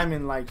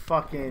climbing like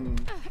fucking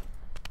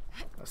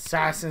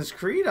Assassin's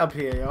Creed up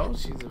here, yo.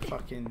 She's a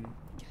fucking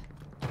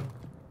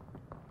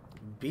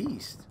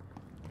beast.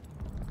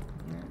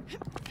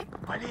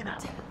 Polina!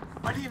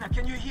 Polina,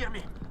 can you hear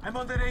me? I'm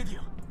on the radio.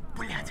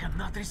 Блядь, I'm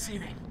not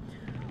receiving.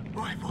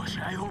 Ой, Боже,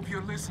 I hope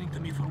you're listening to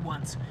me for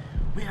once.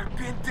 We are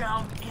pinned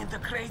down in the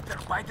crater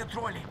by the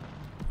trolley.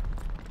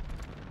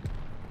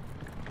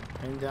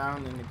 Pinned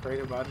down in the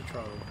crater by the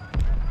trolley.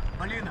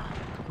 Polina,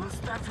 we'll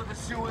start for the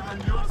sewer on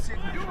your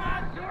signal. You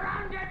are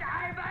surrounded,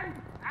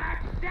 Ivan!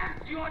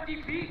 Accept your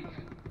defeat!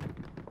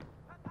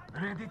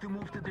 Ready to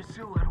move to the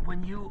sewer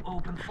when you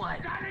open fire.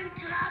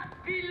 Stalingrad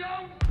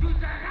belongs to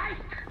the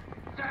Reich!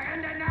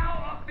 Surrender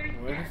now or face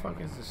Where the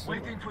fuck is the sewer?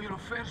 Waiting for your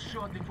first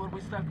shot before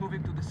we start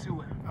moving to the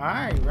sewer.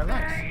 Alright,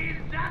 relax. There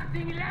is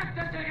nothing left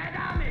of the Red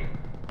Army!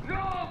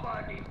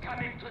 Nobody's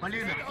coming to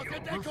Polina, save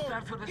you! we'll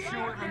start for the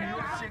sewer on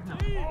your signal.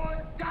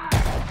 Or die!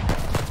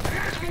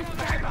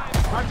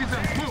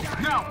 Partisans, move,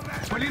 now!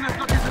 Polina's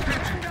got his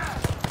attention!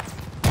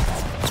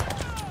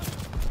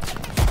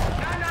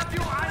 None of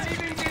you are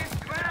leaving this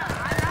square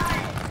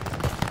alive!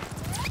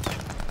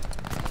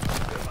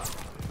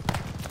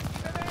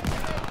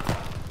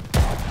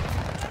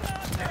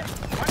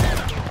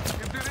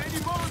 If there are any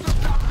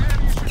Molotovs out there,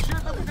 you should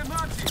shoot them with the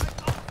Nazis!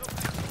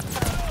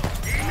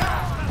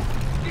 Enough!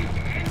 This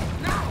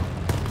ends now!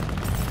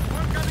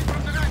 We're coming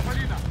from the right,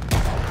 Polina!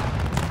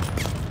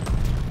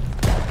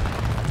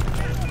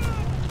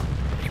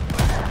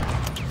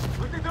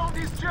 Where did all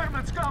these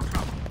Germans come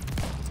from?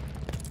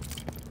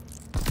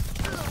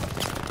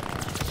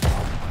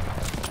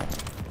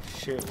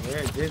 Shit,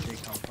 where did they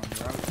come from,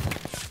 bro?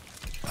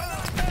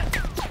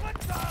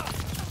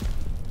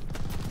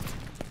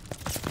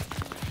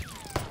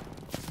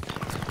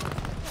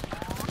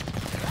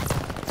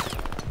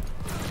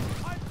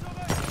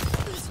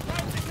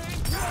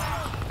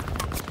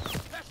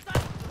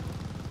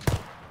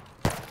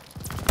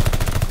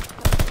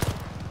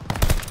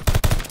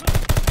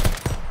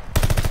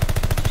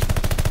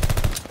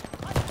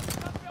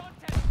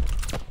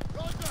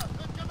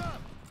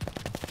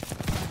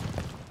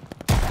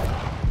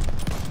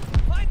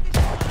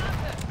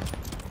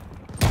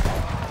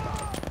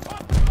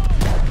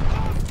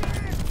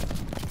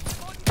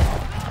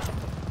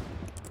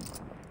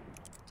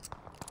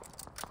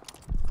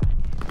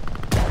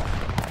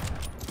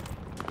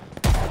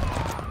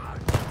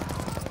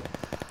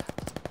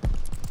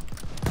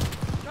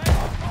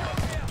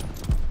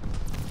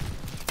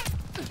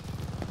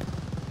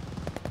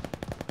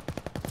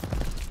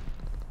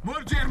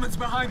 More Germans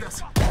behind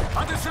us!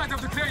 Other side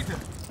of the crater!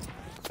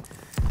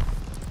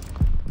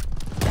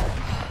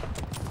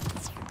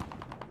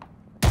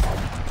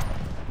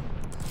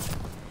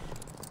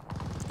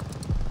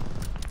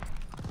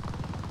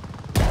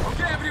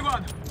 Okay,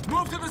 everyone!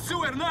 Move to the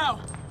sewer now!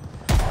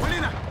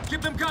 Polina,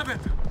 keep them covered!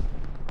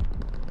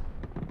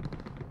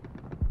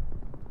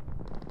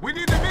 We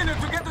need a minute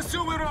to get the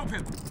sewer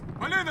open!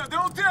 Polina,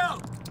 don't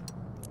tell!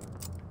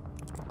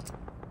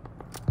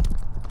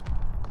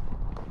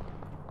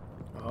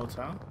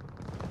 Hotel?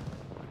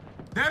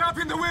 They're up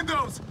in the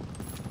windows!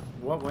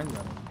 What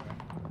window?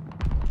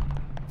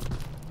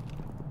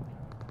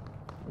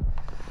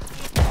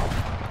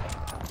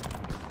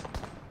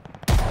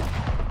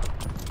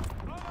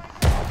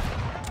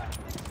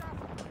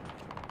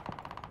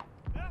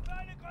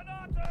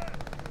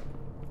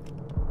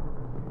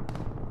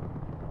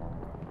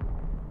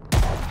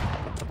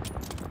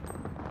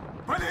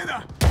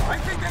 Polina! I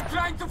think they're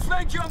trying to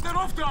flank you on the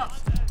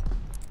rooftops!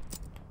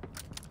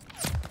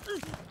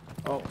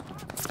 Oh.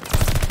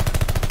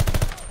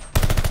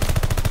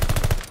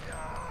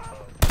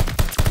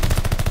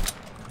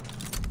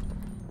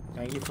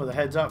 Thank you for the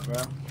heads up, bro.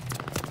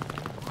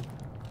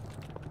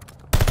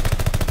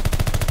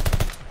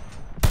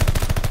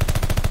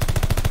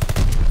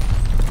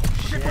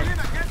 Shit.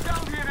 Polina, get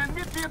down here and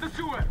meet me at the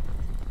sewer!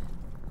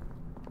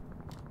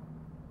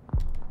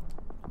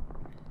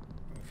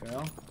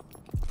 Fail.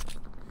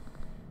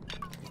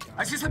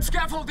 I see some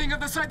scaffolding on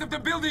the side of the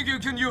building you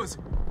can use.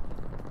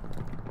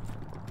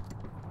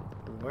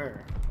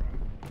 Where?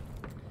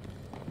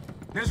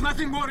 There's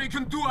nothing more you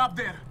can do up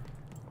there.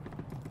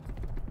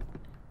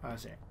 I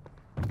see.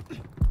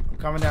 I'm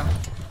coming down.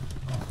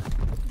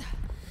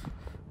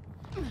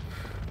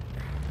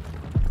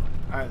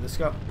 Alright, let's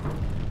go.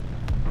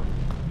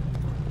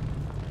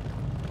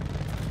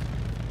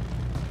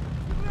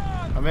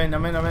 I'm in.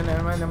 Come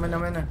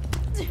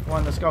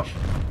on, let's go.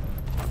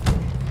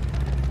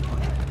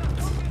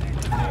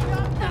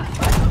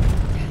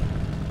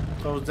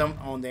 Close them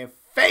on their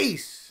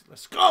face.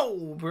 Let's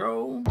go,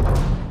 bro.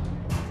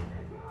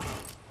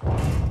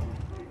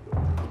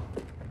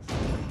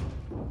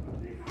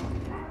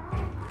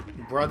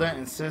 Brother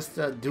and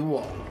sister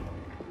duo.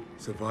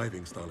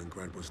 Surviving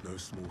Stalingrad was no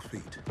small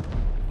feat.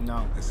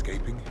 No.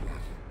 Escaping,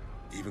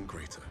 even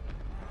greater.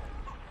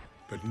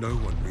 But no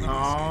one really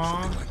escaped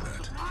something like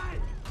that.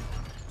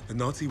 The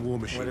Nazi war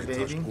machine had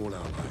touched all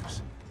our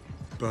lives,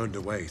 burned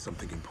away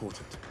something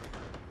important.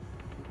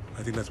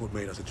 I think that's what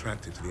made us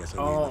attracted to the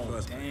SOE in the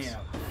first place.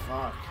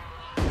 Fuck.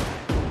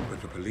 But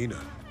for Polina,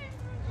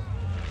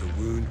 the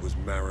wound was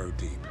marrow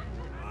deep.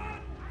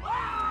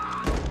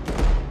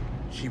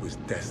 She was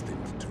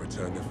destined to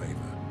return the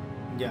favor.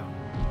 Yeah.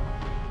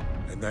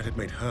 And that had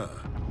made her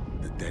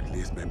the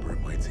deadliest member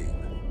of my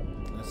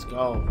team. Let's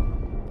go.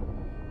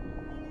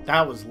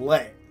 That was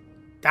lit.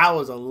 That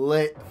was a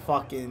lit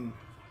fucking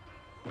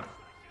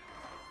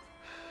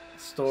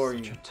story.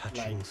 Such a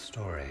touching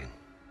story.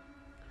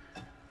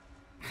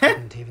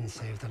 Didn't even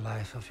save the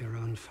life of your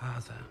own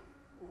father.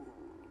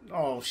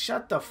 Oh,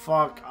 shut the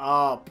fuck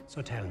up.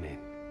 So tell me,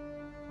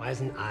 why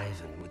isn't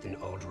Ivan with an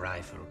old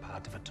rifle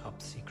part of a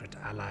top-secret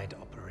Allied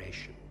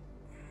operation?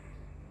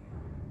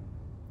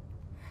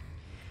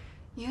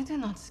 You do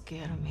not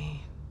scare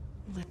me,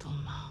 little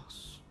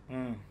mouse.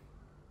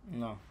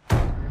 No.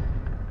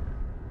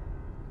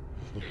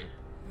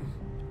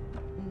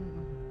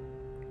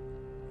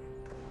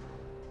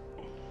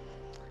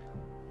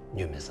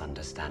 You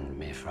misunderstand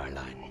me,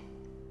 Fräulein.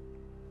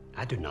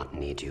 I do not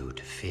need you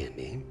to fear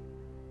me.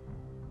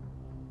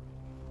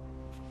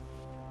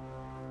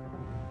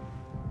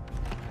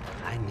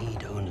 I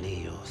need only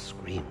your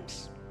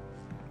screams.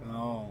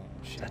 Oh,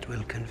 shit. That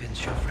will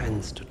convince your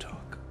friends to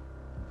talk.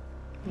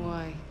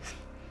 Why?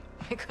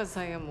 Because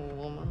I am a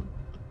woman.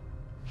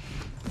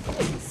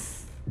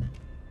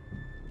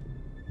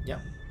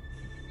 Yep.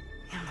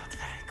 You're not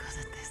very good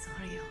at this,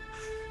 are you?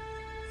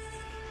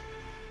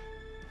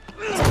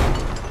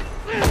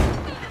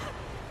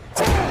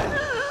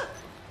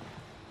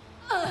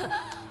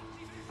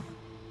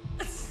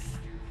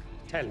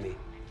 Tell me,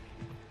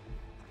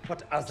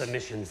 what other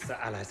missions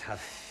the Allies have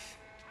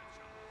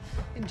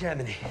in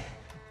Germany?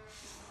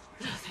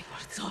 Nothing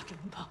worth talking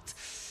about.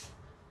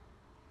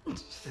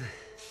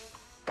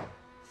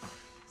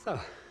 So,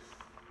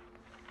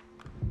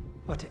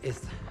 what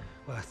is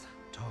worth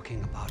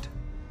talking about?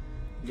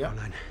 Yeah.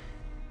 Fräulein?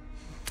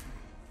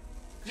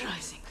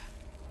 Rising.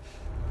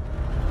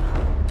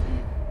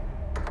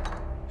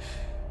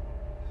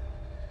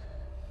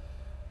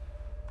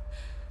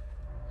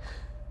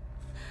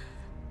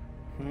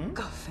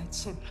 Go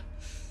fetch him.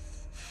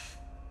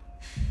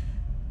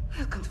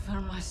 We'll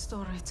confirm my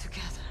story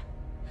together.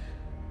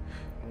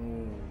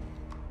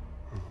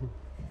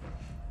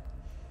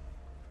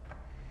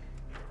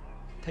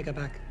 Take her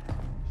back.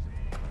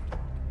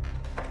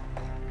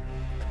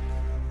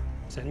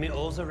 Send me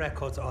all the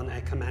records on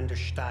a Commander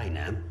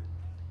Steiner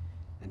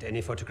and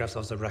any photographs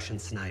of the Russian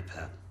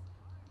sniper.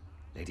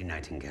 Lady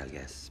Nightingale,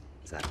 yes,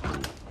 that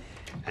one.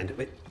 And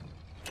wait.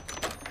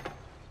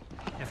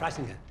 Herr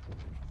Freisinger,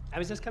 I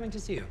was just coming to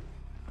see you.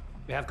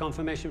 We have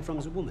confirmation from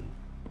the woman.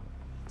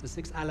 The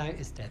sixth ally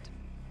is dead.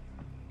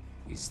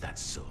 Is that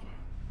so?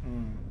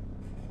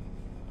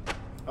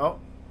 Oh.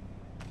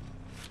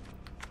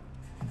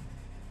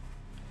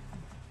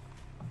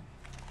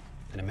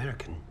 An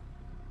American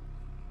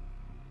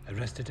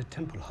arrested at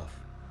Tempelhof.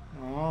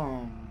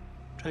 Oh.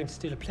 Trying to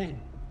steal a plane.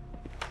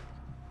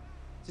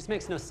 This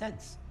makes no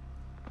sense.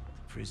 The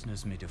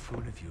prisoners made a fool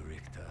of you,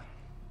 Richter.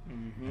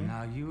 And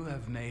now you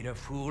have made a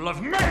fool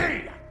of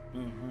me!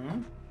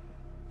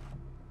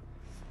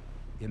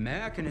 The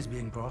American is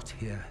being brought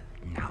here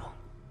now.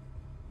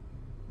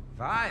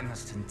 If I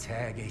must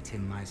interrogate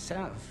him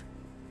myself,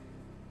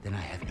 then I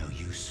have no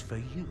use for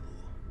you.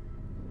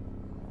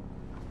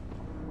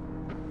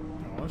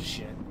 Oh,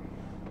 shit.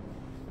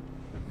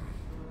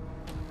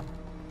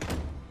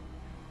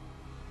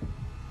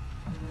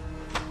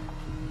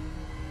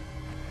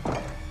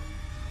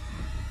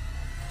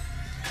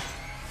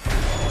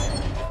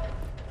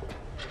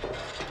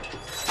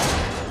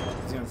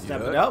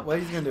 Step it up? What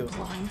he's gonna do?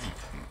 Blind.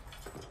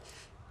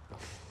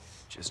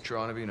 Just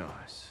trying to be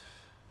nice.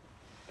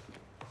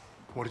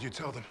 What did you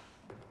tell them?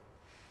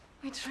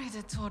 We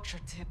traded torture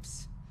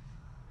tips.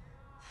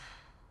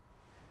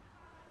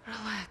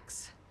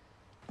 Relax.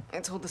 I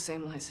told the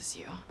same lies as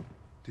you.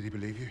 Did he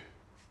believe you?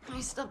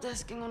 He stopped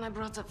asking when I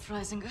brought up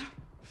Freisinger.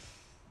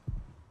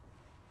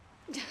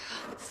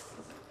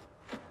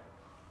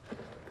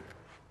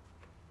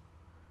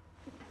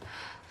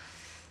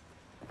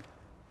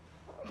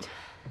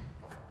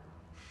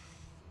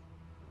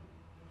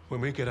 When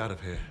we get out of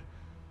here,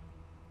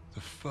 the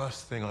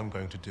first thing I'm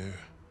going to do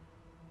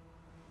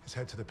is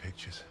head to the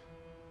pictures.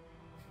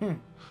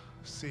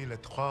 See Les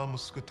Trois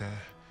Mousquetaires.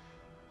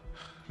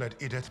 Let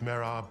Edith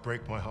Mera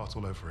break my heart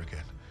all over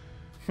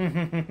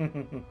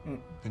again.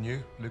 And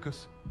you,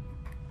 Lucas?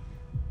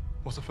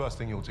 What's the first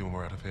thing you'll do when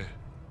we're out of here?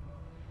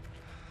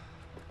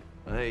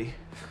 Hey.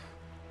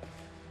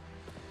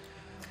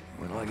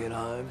 When I get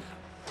home,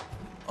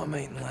 I'm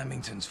eating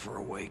Lamingtons for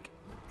a week.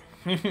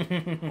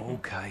 All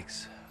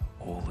cakes,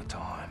 all the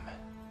time.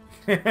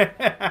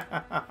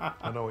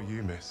 I know what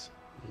you miss.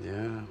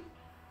 Yeah.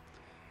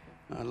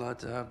 I'd like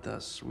to have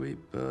that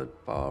sweet bird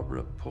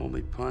Barbara pour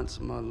me pints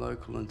of my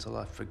local until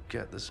I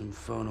forget this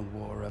infernal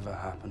war ever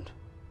happened.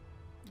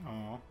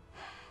 Aww.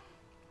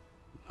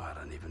 I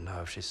don't even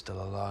know if she's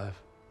still alive.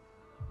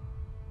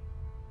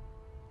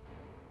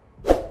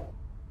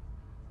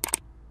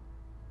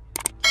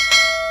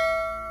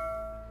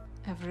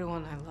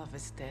 Everyone I love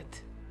is dead.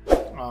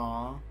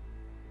 Aww.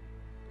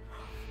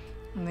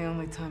 And the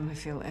only time I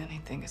feel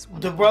anything is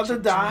when The I watch brother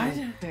a giant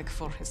died? beg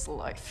for his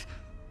life.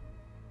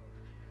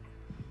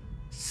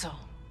 So,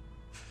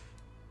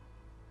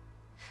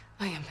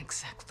 I am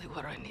exactly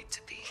where I need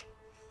to be.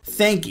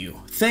 Thank you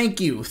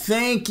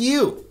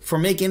for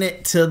making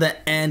it to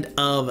the end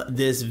of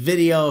this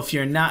video. If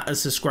you're not a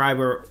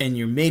subscriber and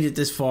you made it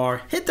this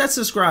far, hit that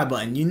subscribe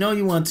button. You know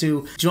you want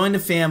to join the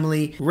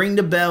family, ring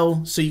the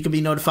bell so you can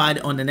be notified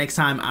on the next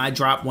time I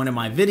drop one of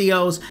my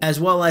videos, as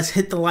well as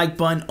hit the like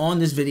button on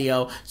this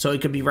video so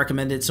it could be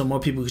recommended so more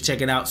people can check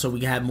it out, so we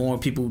can have more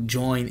people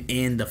join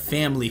in the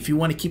family. If you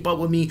want to keep up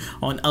with me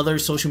on other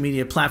social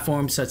media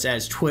platforms such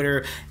as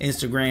Twitter,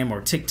 Instagram,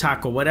 or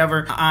TikTok or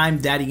whatever, I'm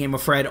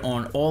DaddyGamerFred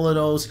on all of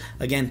those.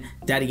 Again,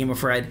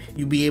 DaddyGamerFred.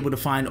 You'll be able to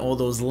find all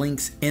those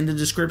links in the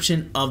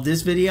description of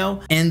this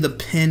video and the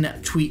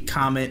pinned tweet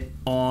comment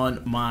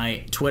on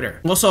my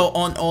Twitter. Also,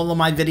 on all of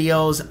my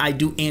videos, I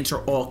do answer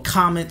all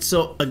comments.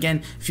 So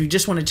again, if you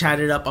just want to chat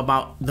it up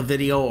about the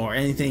video or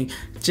anything,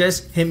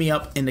 just hit me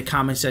up in the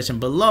comment section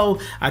below.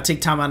 I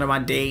take time out of my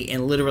day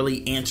and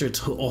literally answer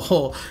to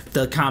all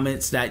the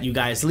comments that you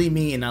guys leave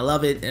me, and I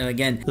love it. And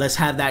again, let's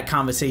have that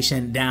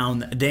conversation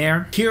down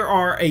there. Here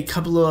are a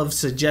couple of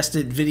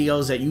suggested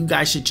videos that you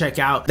guys should check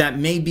out that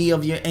may be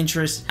of your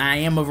interest. I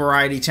am a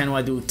variety channel.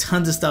 I do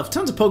tons of stuff,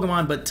 tons of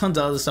Pokemon, but tons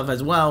of other stuff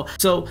as well.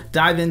 So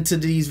dive into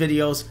these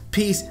videos.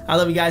 Peace. I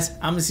love you guys.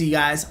 I'm gonna see you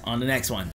guys on the next one.